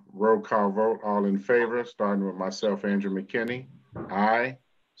none, roll call vote, all in favor, starting with myself, Andrew McKinney. Aye.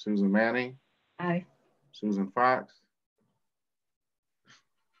 Susan Manning. Aye. Susan Fox.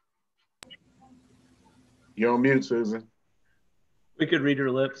 You're on mute, Susan. We could read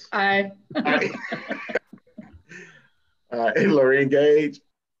her lips. Aye. Lorraine Gage.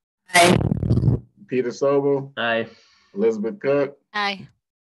 Aye. Peter Sobel. Aye. Elizabeth Cook. Aye.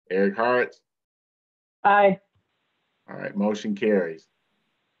 Eric Hart. Aye. All right, motion carries.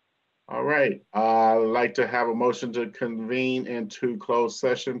 All right, I'd like to have a motion to convene into closed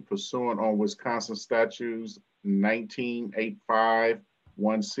session pursuant on Wisconsin statutes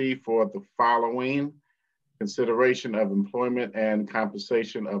 19851C for the following: consideration of employment and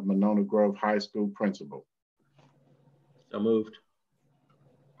compensation of Monona Grove High School principal. So moved.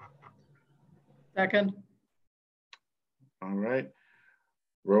 Second. All right.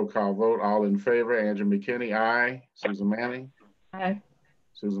 Roll call vote, all in favor. Andrew McKinney, aye. Susan Manning. Aye.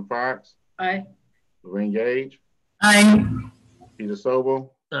 Susan Fox. Aye. Lorraine Gage. Aye. Peter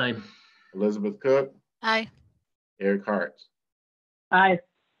Sobel. Aye. Elizabeth Cook. Aye. Eric Hart. Aye.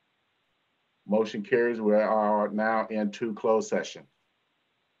 Motion carries. We are now into closed session.